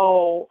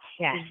so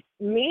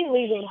me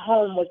leaving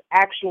home was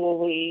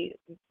actually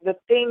the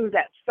thing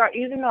that started,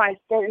 even though I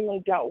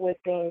certainly dealt with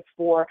things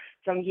for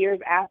some years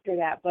after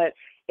that, but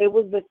it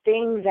was the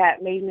thing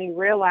that made me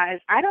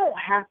realize I don't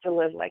have to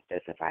live like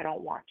this if I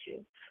don't want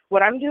to.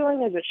 What I'm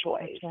doing is a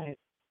choice. That's right.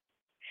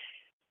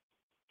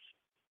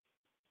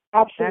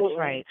 Absolutely. That's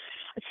right.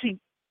 See,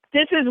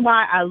 this is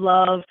why I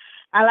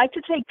like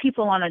to take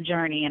people on a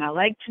journey, and I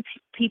like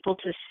people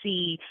to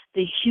see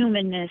the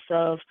humanness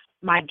of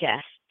my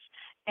guests.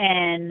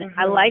 And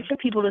I like for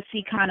people to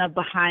see kind of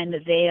behind the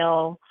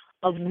veil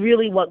of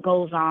really what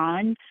goes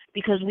on,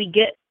 because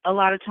a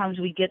lot of times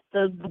we get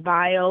the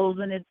bios,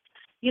 and it's,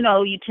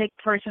 you take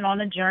a person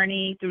on a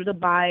journey through the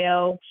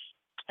bio,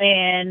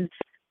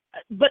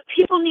 but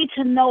people need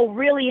to know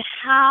really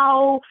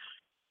how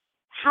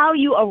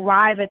you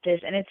arrive at this.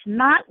 And it's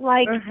not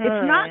like,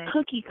 it's not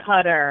cookie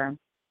cutter.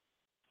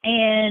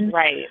 And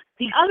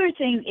the other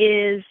thing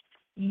is,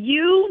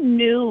 you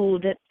knew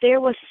that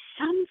there was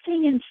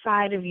something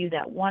inside of you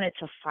that wanted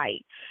to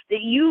fight,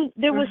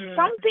 there was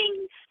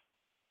something,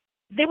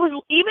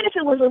 even if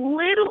it was a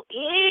little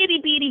itty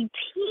bitty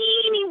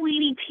teeny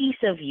weeny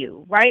piece of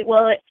you, right?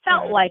 Well, it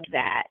felt like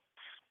that.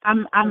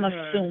 I'm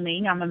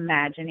assuming, I'm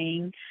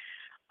imagining,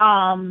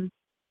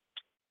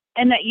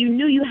 and that you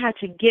knew you had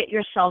to get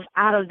yourself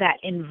out of that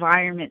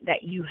environment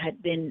that you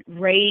had been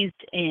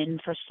raised in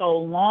for so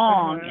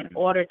long in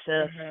order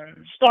to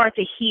start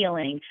the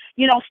healing.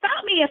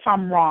 Stop me if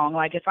I'm wrong,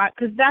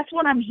 because that's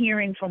what I'm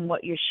hearing from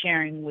what you're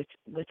sharing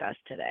with us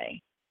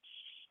today.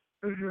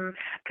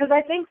 Because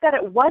I think that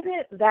it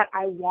wasn't that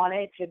I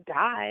wanted to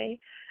die.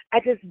 I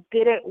just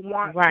didn't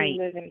want Right.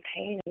 to live in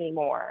pain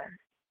anymore.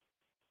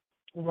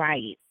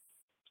 Right.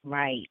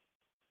 Right.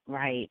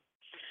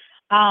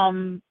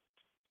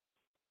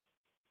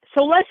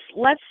 So let's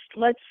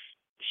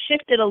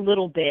shift it a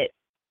little bit,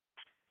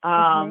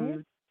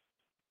 Mhm.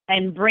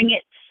 and bring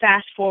it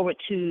fast forward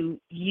to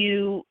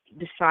you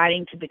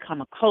deciding to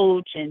become a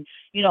coach, and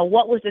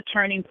what was the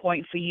turning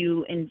point for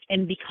you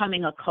in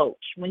becoming a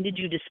coach? When did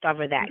you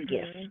discover that Mhm.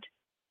 gift?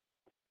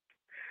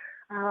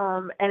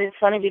 And it's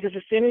funny because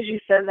as soon as you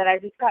said that, I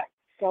just got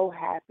so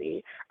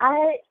happy.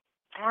 I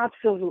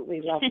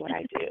absolutely love what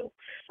I do.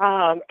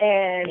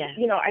 And, Yes.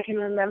 I can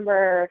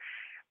remember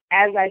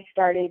as I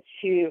started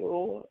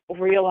to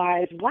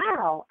realize,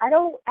 wow, I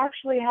don't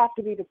actually have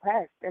to be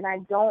depressed and I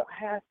don't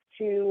have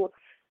to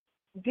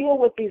deal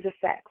with these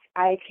effects.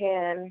 I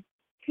can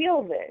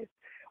feel this.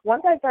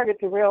 Once I started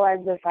to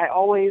realize this, I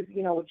always,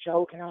 would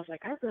joke and I was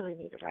like, I really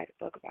need to write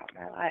a book about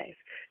my life.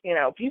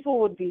 People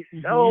would be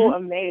so Mhm.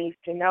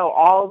 amazed to know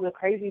all the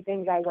crazy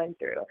things I went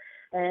through.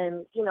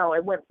 And,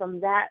 it went from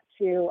that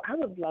to I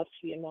would love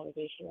to be a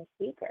motivational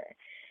speaker.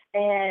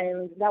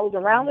 And that was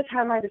around the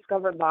time I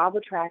discovered law of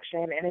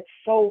attraction. And it's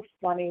so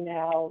funny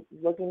now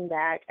looking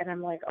back. And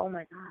I'm like, oh,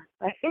 my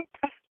God,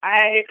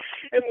 I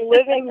am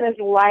living this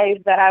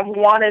life that I've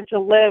wanted to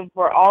live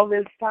for all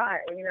this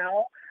time.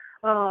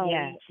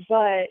 Yes.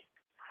 But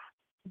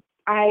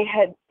I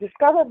had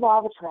discovered law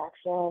of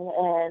attraction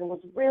and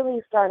was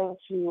really starting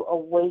to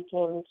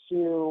awaken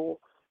to,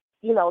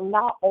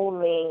 not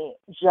only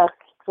just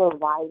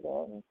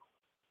surviving,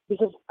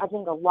 because I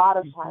think a lot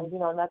of times,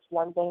 and that's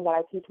one thing that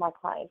I teach my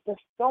clients, there's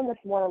so much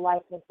more to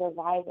life than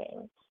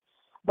surviving.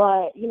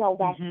 But,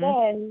 back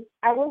then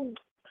I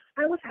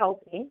was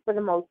healthy for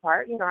the most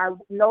part. I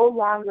no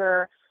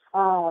longer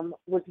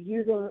was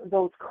using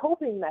those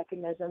coping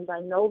mechanisms. I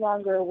no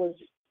longer was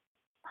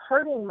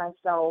hurting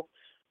myself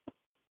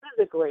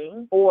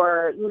physically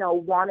or,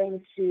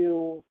 wanting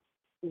to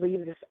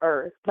leave this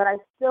earth, but I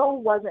still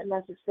wasn't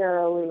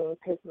necessarily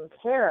taking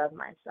care of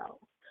myself.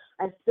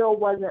 I still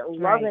wasn't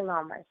loving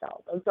on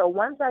myself. And so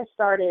once I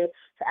started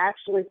to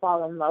actually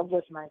fall in love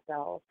with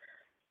myself,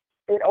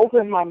 it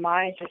opened my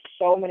mind to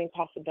so many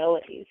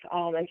possibilities.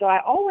 And so I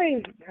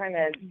always kind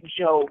of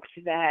joked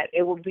that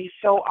it would be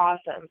so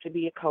awesome to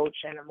be a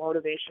coach and a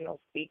motivational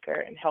speaker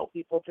and help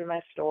people through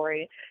my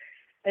story.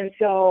 And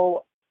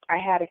so I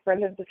had a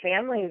friend of the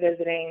family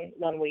visiting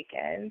one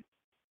weekend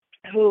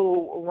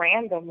who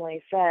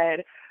randomly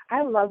said,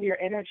 I love your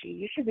energy.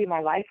 You should be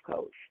my life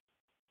coach.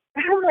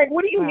 I'm like,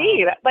 what do you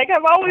mean? Like,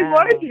 I've always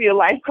wanted to be a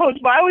life coach.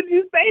 Why would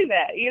you say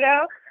that,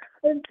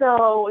 And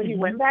so he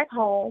went back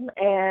home,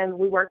 and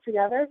we worked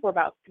together for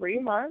about 3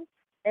 months,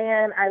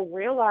 and I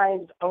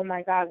realized, oh,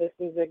 my God, this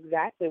is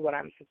exactly what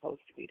I'm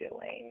supposed to be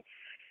doing.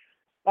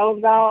 That was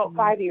about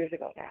 5 years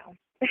ago now.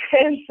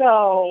 And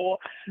so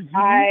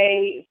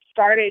I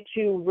started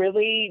to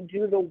really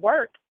do the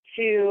work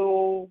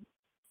to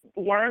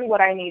learn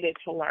what I needed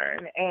to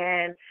learn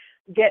and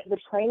get the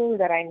training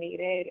that I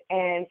needed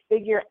and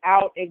figure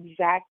out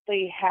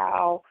exactly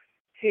how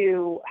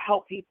to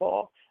help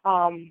people.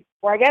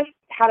 Or I guess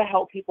how to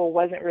help people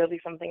wasn't really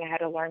something I had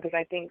to learn, because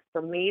I think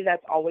for me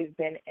that's always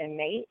been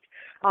innate.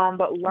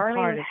 But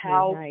learning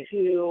how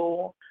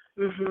to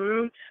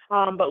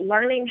but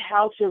learning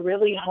how to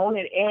really hone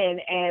it in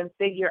and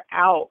figure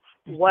out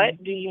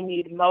what do you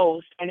need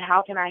most and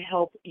how can I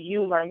help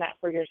you learn that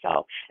for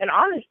yourself. And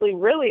honestly,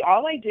 really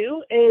all I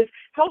do is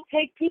help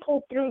take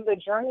people through the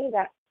journey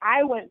that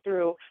I went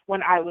through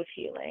when I was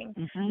healing.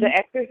 The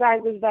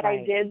exercises that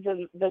I did,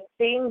 the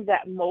things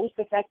that most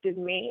affected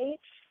me.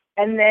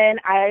 And then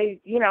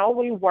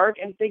we work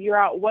and figure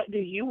out, what do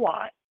you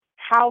want?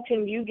 How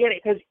can you get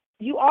it? Because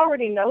you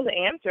already know the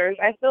answers.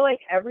 I feel like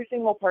every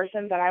single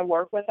person that I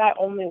work with, I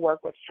only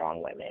work with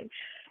strong women.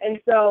 And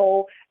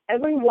so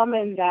every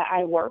woman that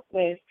I work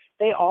with,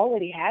 they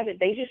already have it.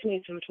 They just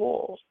need some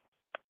tools.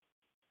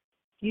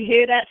 You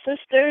hear that,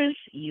 sisters?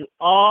 You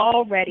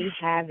already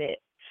have it.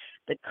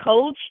 The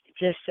coach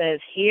just says,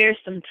 here's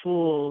some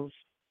tools.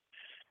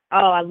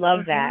 Oh, I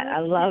love that. I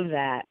love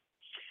that.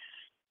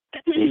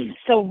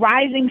 So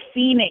Rising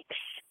Phoenix,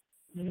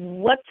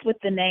 what's with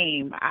the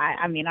name?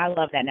 I mean, I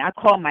love that. Now, I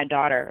call my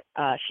daughter,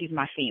 she's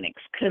my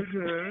Phoenix, because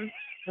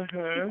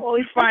she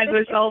always finds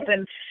herself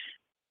in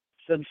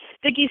some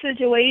sticky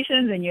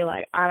situations, and you're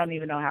like, I don't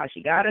even know how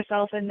she got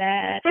herself in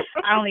that.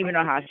 I don't even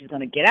know how she's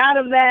going to get out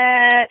of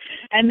that.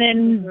 And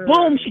then,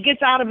 boom, she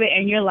gets out of it,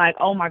 and you're like,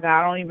 oh, my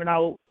God, I don't even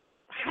know.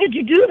 How did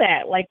you do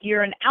that? Like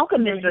you're an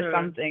alchemist or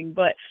something.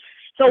 But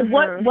so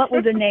what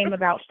was the name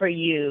about for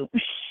you?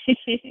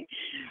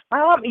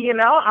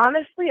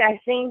 Honestly, I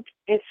think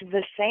it's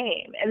the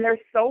same. And there's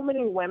so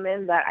many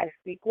women that I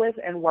speak with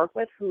and work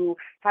with who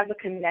have a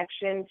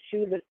connection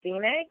to the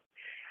Phoenix.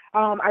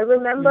 I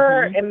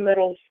remember in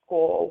middle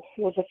school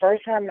was the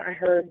first time I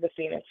heard the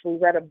Phoenix. We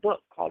read a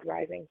book called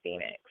Rising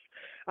Phoenix,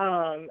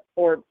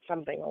 or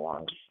something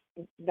along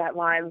that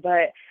line.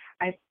 But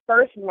I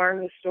first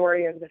learned the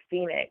story of the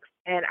Phoenix,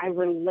 and I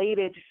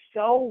related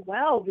so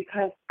well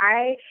because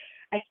I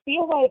I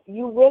feel like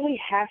you really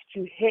have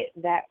to hit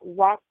that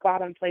rock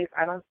bottom place,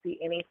 I don't see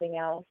anything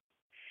else,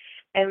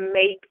 and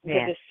make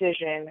the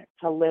decision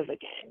to live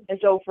again. And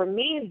so for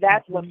me,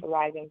 that's what the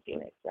Rising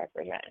Phoenix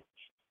represents.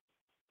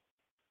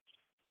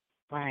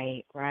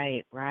 Right.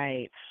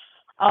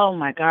 Oh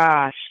my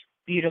gosh.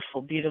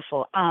 Beautiful,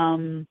 beautiful.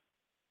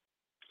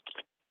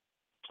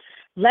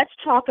 Let's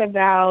talk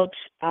about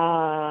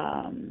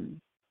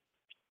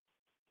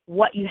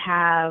what you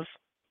have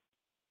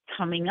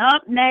coming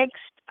up next.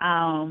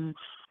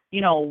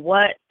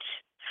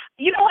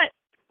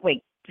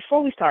 Wait,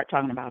 before we start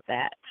talking about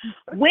that,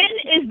 when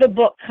is the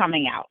book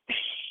coming out?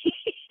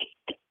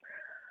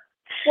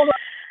 Well,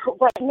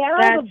 right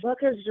now the book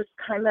is just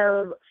kind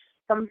of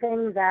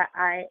something that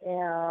I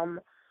am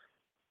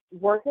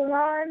working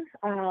on.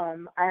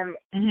 I'm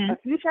a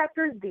few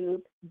chapters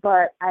deep,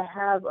 but I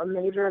have a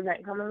major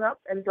event coming up,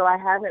 and so I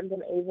haven't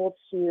been able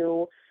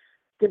to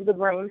give the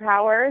brain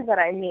power that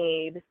I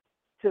need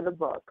to the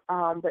book.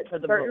 But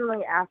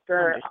certainly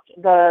after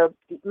the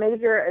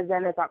major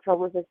event is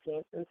October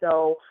 15th, and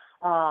so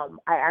I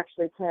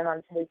actually plan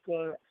on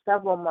taking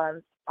several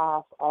months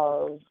off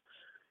of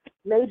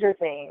major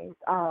things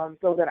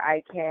so that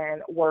I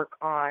can work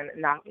on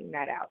knocking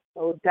that out.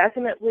 So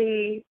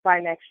definitely by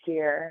next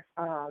year,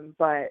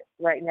 but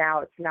right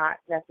now it's not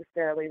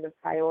necessarily the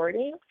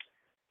priority.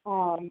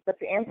 But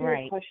to answer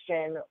your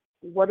question,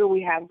 what do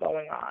we have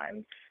going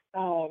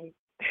on?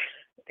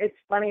 It's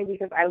funny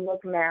because I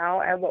look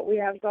now at what we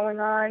have going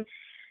on,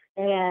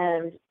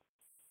 and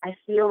I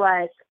feel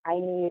like I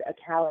need a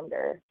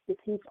calendar to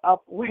keep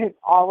up with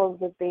all of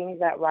the things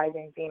that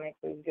Rising Phoenix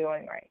is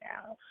doing right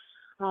now.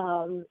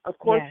 Of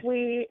course,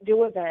 we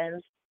do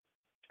events,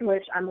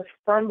 which I'm a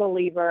firm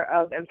believer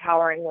of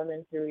empowering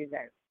women through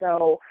events.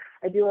 So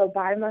I do a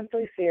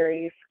bi-monthly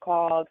series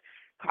called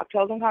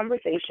Cocktails and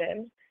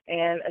Conversation,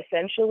 and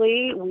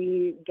essentially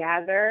we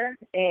gather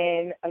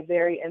in a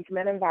very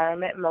intimate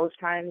environment. Most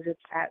times it's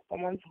at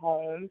someone's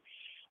home,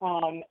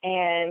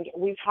 and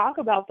we talk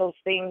about those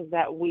things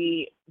that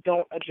we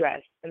don't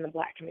address in the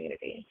Black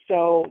community.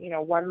 So,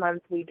 1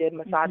 month we did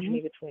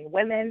misogyny between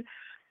women.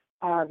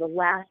 The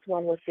last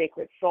one was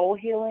sacred soul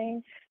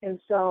healing. And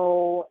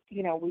so,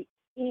 we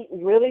eat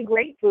really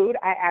great food.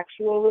 I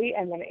actually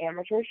am an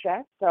amateur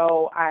chef,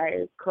 so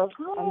I cook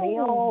a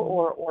meal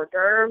or hors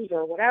d'oeuvres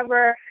or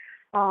whatever,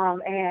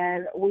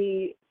 and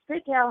we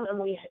sit down and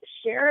we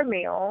share a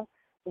meal.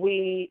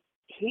 We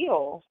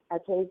heal. I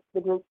take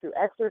the group through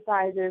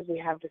exercises. We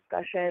have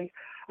discussions.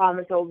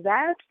 And so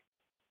that's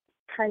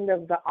kind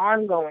of the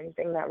ongoing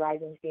thing that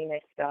Rising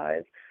Phoenix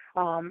does.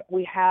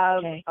 We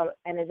have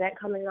an event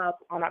coming up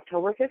on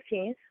October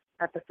 15th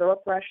at the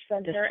Philip Rush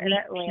Center in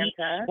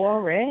Atlanta.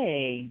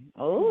 Soiree.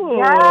 Oh.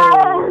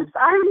 Yes,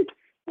 I'm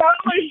so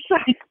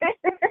excited.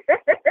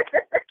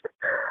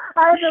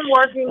 I've been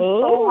working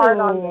so hard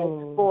on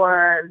this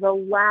for the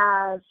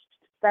last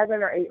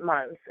 7 or 8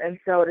 months, and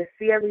so to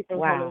see everything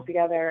coming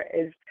together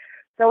is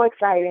so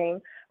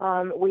exciting.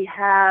 We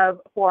have,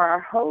 for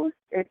our host,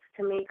 it's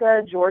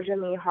Tamika Georgia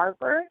Mee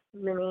Harper.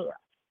 Many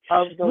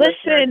of the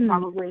listeners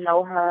probably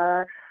know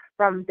her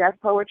from Deaf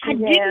Poetry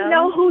Jam. I didn't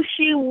know who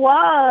she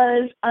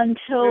was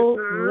until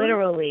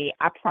literally,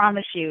 I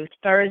promise you,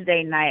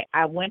 Thursday night,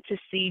 I went to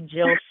see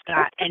Jill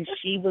Scott, and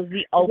she was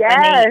the opening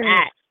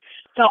act.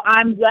 So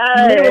I'm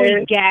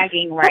literally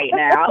gagging right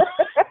now.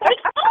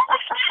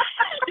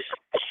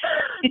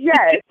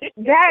 Yes,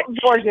 that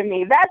Georgia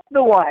Mee, that's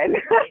the one.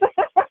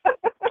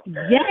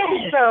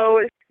 Yes.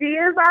 So she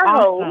is our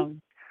host.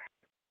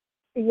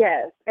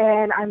 Yes,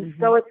 and I'm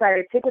so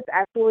excited. Tickets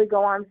actually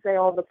go on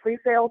sale. The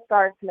pre-sale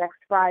starts next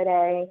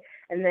Friday,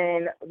 and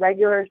then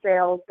regular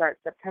sales start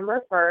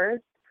September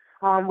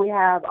 1st. We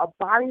have a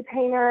body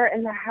painter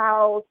in the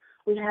house.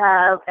 We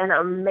have an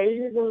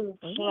amazing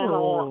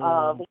panel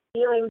of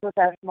healing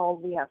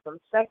professionals. We have some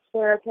sex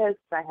therapists.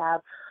 I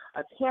have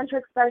a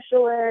tantric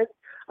specialist.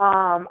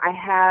 I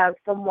have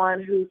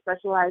someone who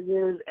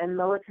specializes in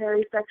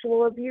military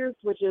sexual abuse,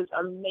 which is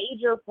a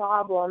major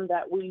problem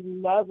that we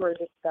never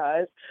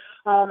discuss.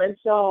 And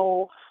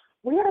so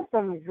we have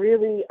some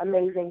really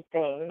amazing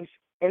things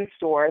in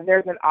store.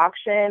 There's an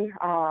auction.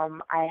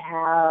 I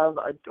have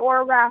a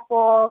door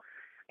raffle.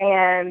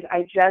 And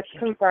I just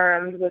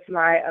confirmed with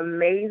my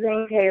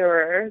amazing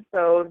caterer,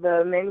 so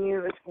the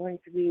menu is going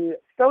to be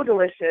so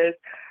delicious.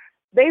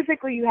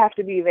 Basically, you have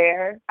to be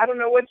there. I don't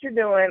know what you're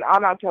doing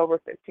on October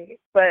 15th,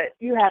 but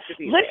you have to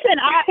be there. Listen,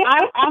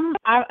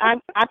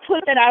 I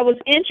put that I was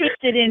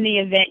interested in the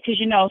event because,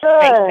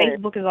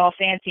 Facebook is all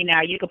fancy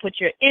now. You can put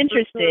you're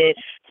interested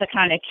to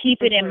kind of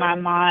keep it in my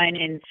mind.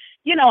 And,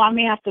 I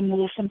may have to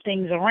move some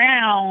things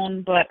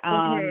around, but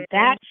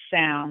that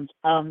sounds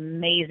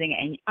amazing.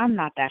 And I'm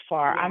not that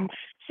far.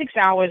 6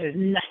 hours is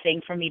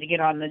nothing for me to get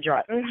on the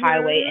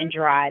highway and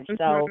drive.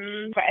 So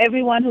for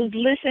everyone who's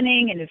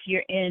listening, and if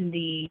you're in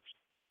the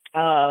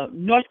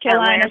North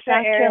Carolina,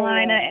 South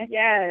Carolina,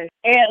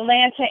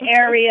 Atlanta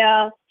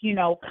area,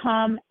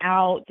 come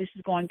out. This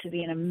is going to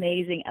be an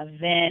amazing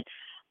event.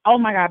 Oh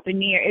my God,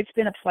 Benir, it's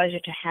been a pleasure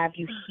to have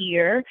you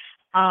here.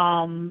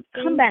 Come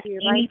back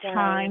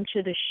anytime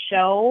to the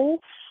show.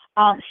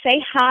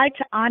 Say hi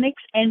to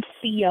Onyx and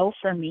Theo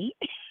for me.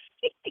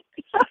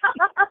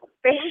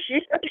 Thank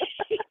you.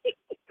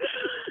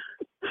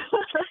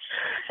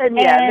 And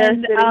yeah, they're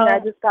sitting. I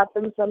just got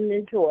them some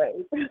new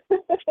toys.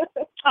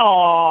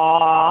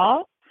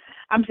 Aww.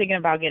 I'm thinking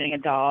about getting a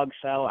dog,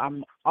 so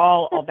I'm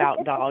all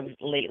about dogs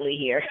lately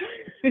here.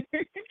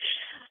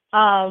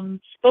 But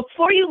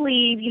before you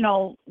leave,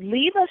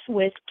 leave us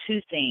with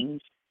two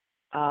things.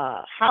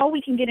 How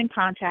we can get in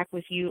contact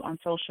with you on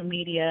social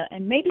media,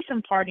 and maybe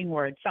some parting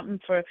words, something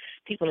for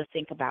people to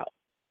think about.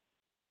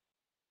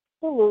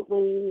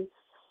 Absolutely.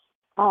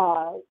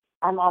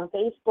 I'm on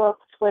Facebook,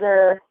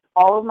 Twitter.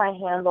 All of my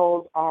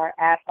handles are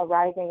at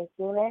Arising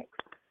Phoenix.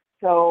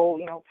 So,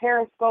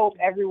 Periscope,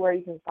 everywhere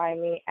you can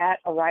find me at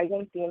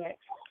Arising Phoenix.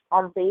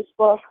 On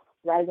Facebook,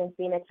 Rising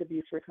Phoenix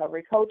Abuse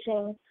Recovery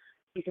Coaching.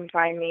 You can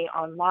find me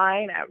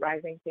online at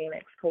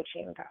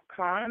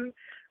risingphoenixcoaching.com.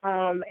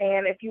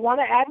 And if you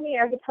want to add me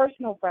as a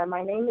personal friend,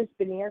 my name is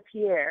Benir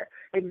Pierre.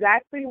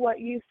 Exactly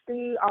what you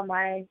see on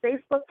my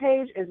Facebook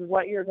page is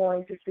what you're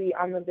going to see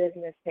on the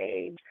business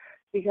page,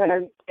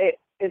 because it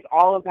is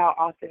all about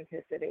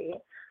authenticity.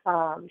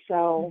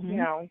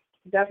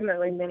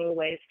 Definitely many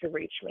ways to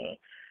reach me.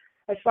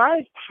 As far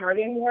as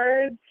parting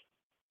words,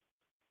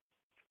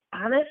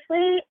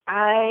 honestly,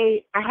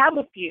 I have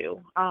a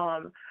few.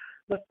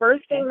 The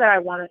first thing that I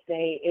want to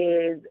say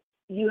is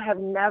you have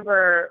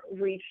never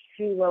reached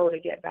too low to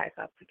get back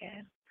up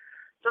again.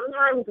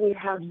 Sometimes we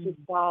have to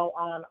fall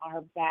on our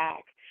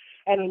back.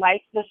 And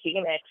like the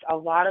phoenix, a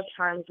lot of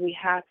times we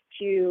have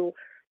to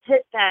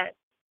hit that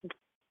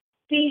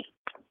deep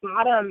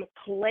bottom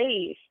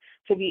place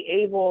to be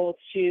able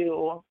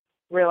to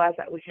realize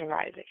that we can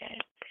rise again.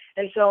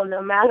 And so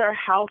no matter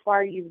how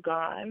far you've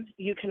gone,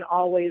 you can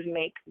always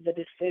make the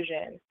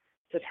decision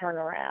to turn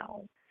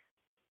around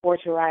or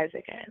to rise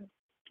again.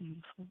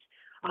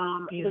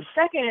 The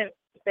second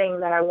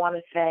thing that I want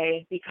to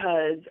say,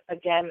 because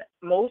again,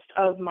 all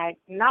of my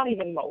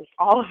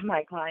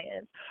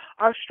clients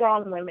are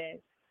strong women.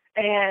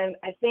 And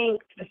I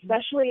think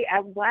especially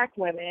as Black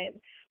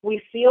women,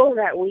 we feel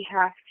that we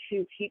have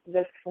to keep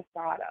this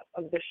facade up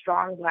of the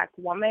strong Black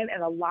woman,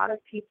 and a lot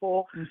of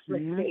people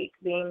mistake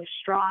being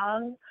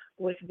strong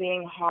with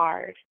being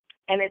hard,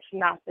 and it's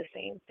not the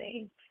same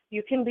thing.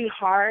 You can be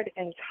hard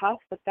and tough,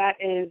 but that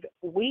is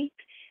weak,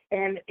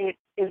 and it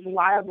is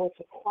liable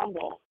to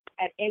crumble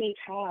at any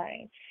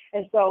time.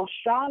 And so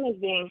strong is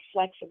being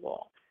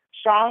flexible.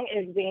 Strong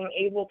is being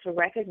able to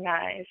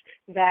recognize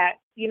that,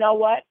 you know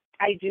what,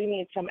 I do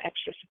need some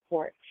extra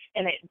support,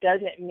 and it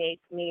doesn't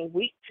make me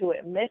weak to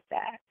admit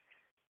that.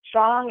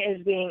 Strong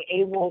is being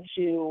able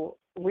to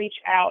reach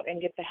out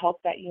and get the help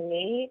that you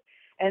need.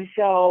 And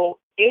so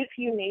if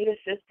you need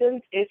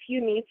assistance, if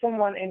you need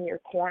someone in your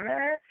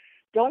corner,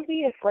 don't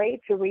be afraid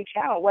to reach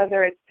out,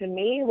 whether it's to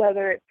me,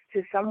 whether it's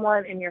to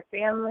someone in your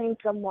family,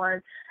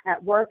 someone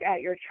at work,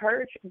 at your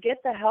church. Get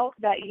the help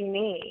that you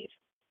need.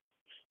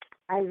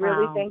 I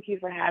really thank you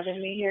for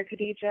having me here,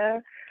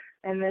 Khadija,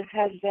 and this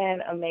has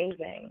been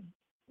amazing.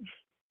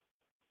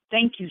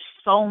 Thank you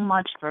so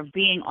much for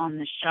being on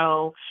the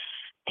show.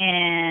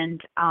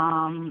 And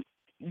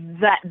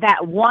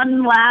that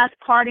one last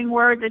parting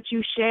word that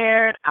you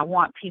shared, I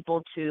want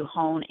people to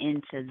hone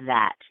into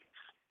that.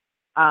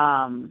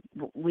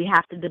 We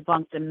have to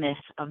debunk the myth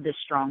of this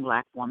strong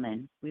Black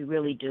woman. We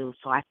really do.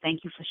 So I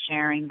thank you for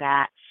sharing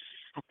that.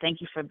 I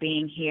thank you for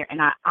being here,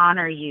 and I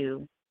honor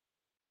you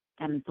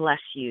and bless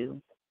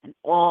you and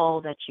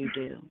all that you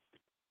do.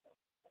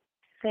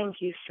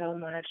 Thank you so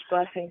much.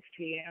 Blessings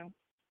to you.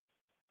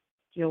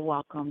 You're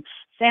welcome.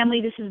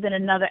 Family, this has been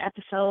another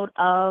episode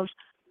of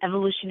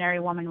Evolutionary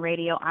Woman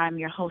Radio. I'm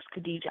your host,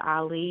 Khadija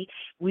Ali.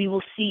 We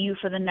will see you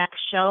for the next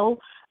show.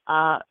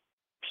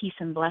 Peace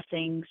and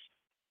blessings.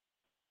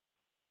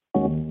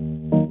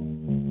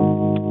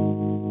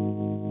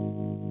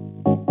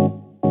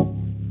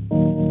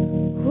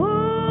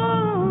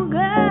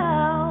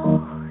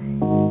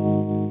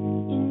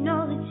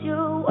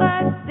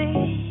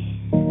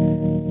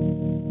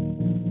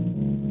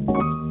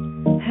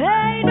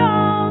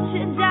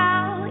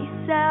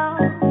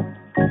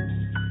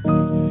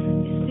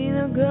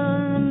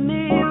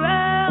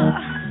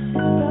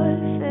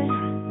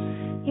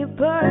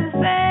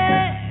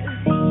 Perfect,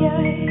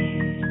 yeah.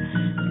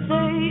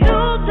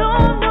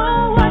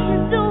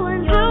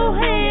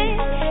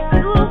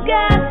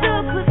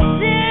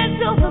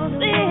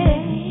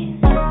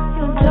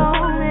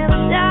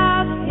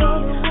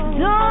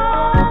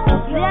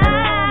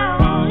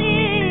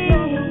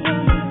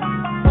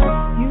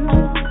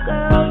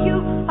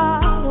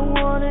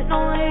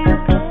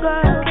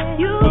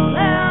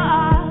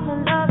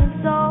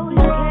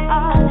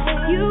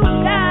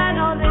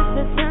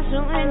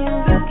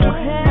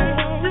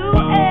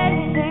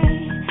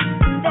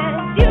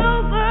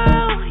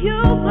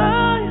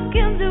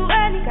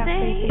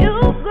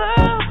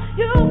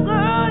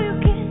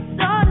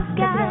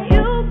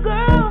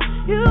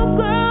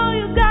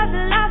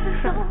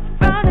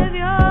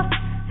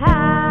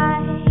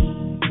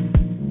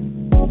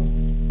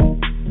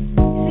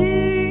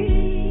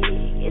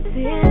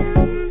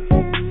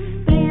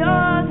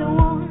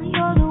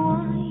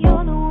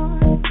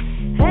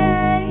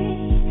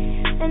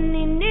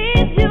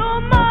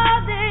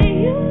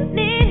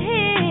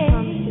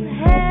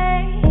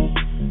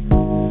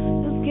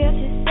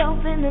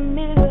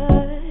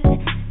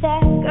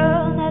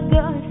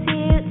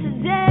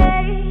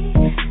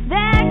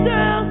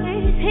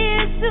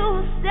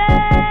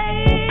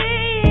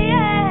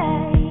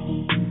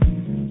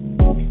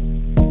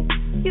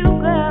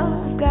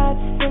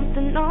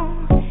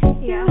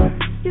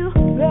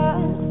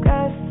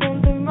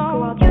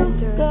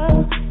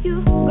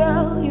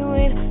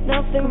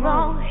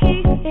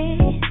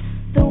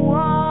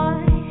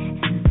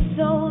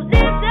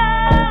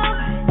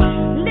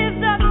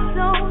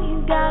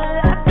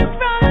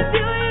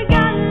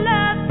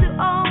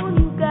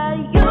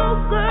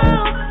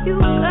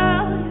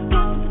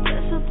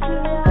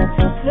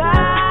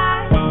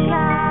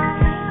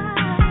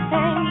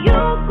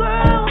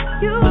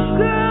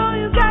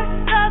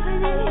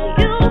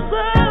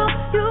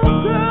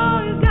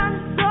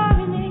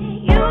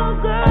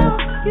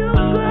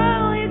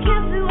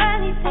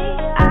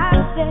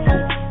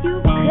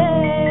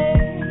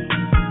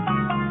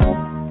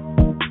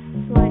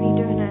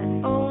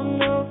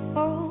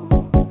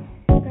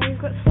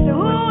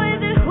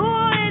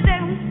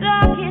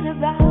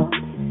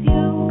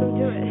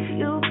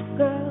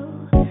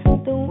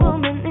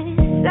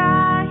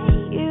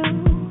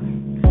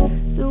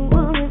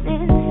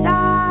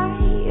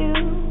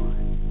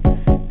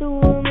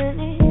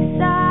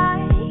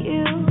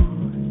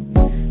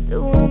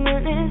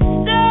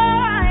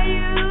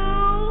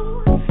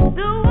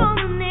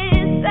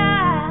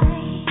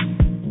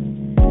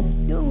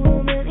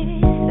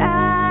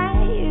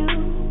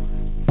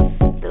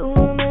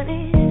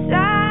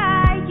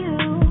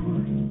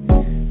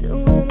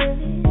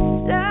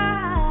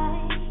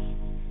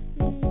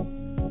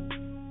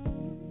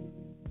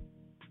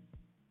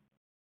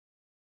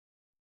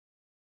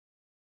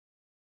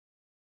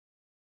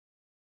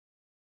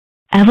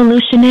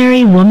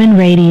 Evolutionary Woman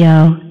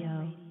Radio.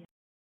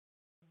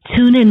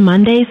 Tune in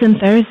Mondays and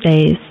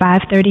Thursdays,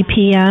 5:30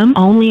 p.m.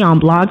 only on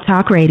Blog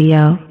Talk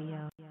Radio.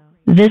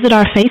 Visit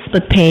our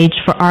Facebook page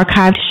for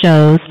archived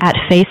shows at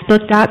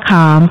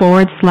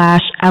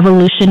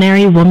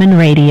facebook.com/Evolutionary Woman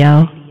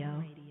Radio.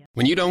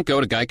 When you don't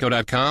go to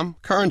geico.com,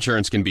 car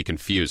insurance can be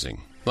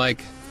confusing.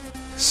 Like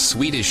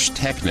Swedish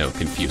techno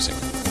confusing.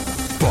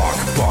 Bark,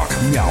 bark,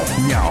 meow,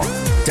 meow.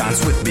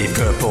 Dance with me,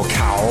 purple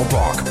cow.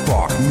 Bark,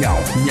 bark,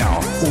 meow, meow.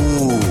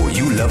 Ooh,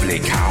 you lovely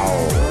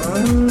cow.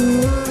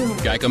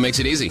 Geico makes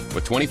it easy.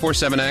 With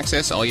 24/7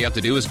 access, all you have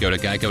to do is go to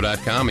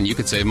geico.com and you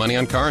could save money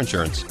on car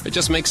insurance. It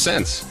just makes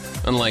sense.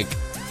 Unlike,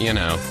 you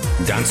know.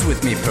 Dance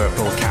with me,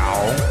 purple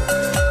cow.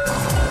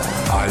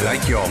 I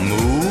like your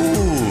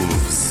moves.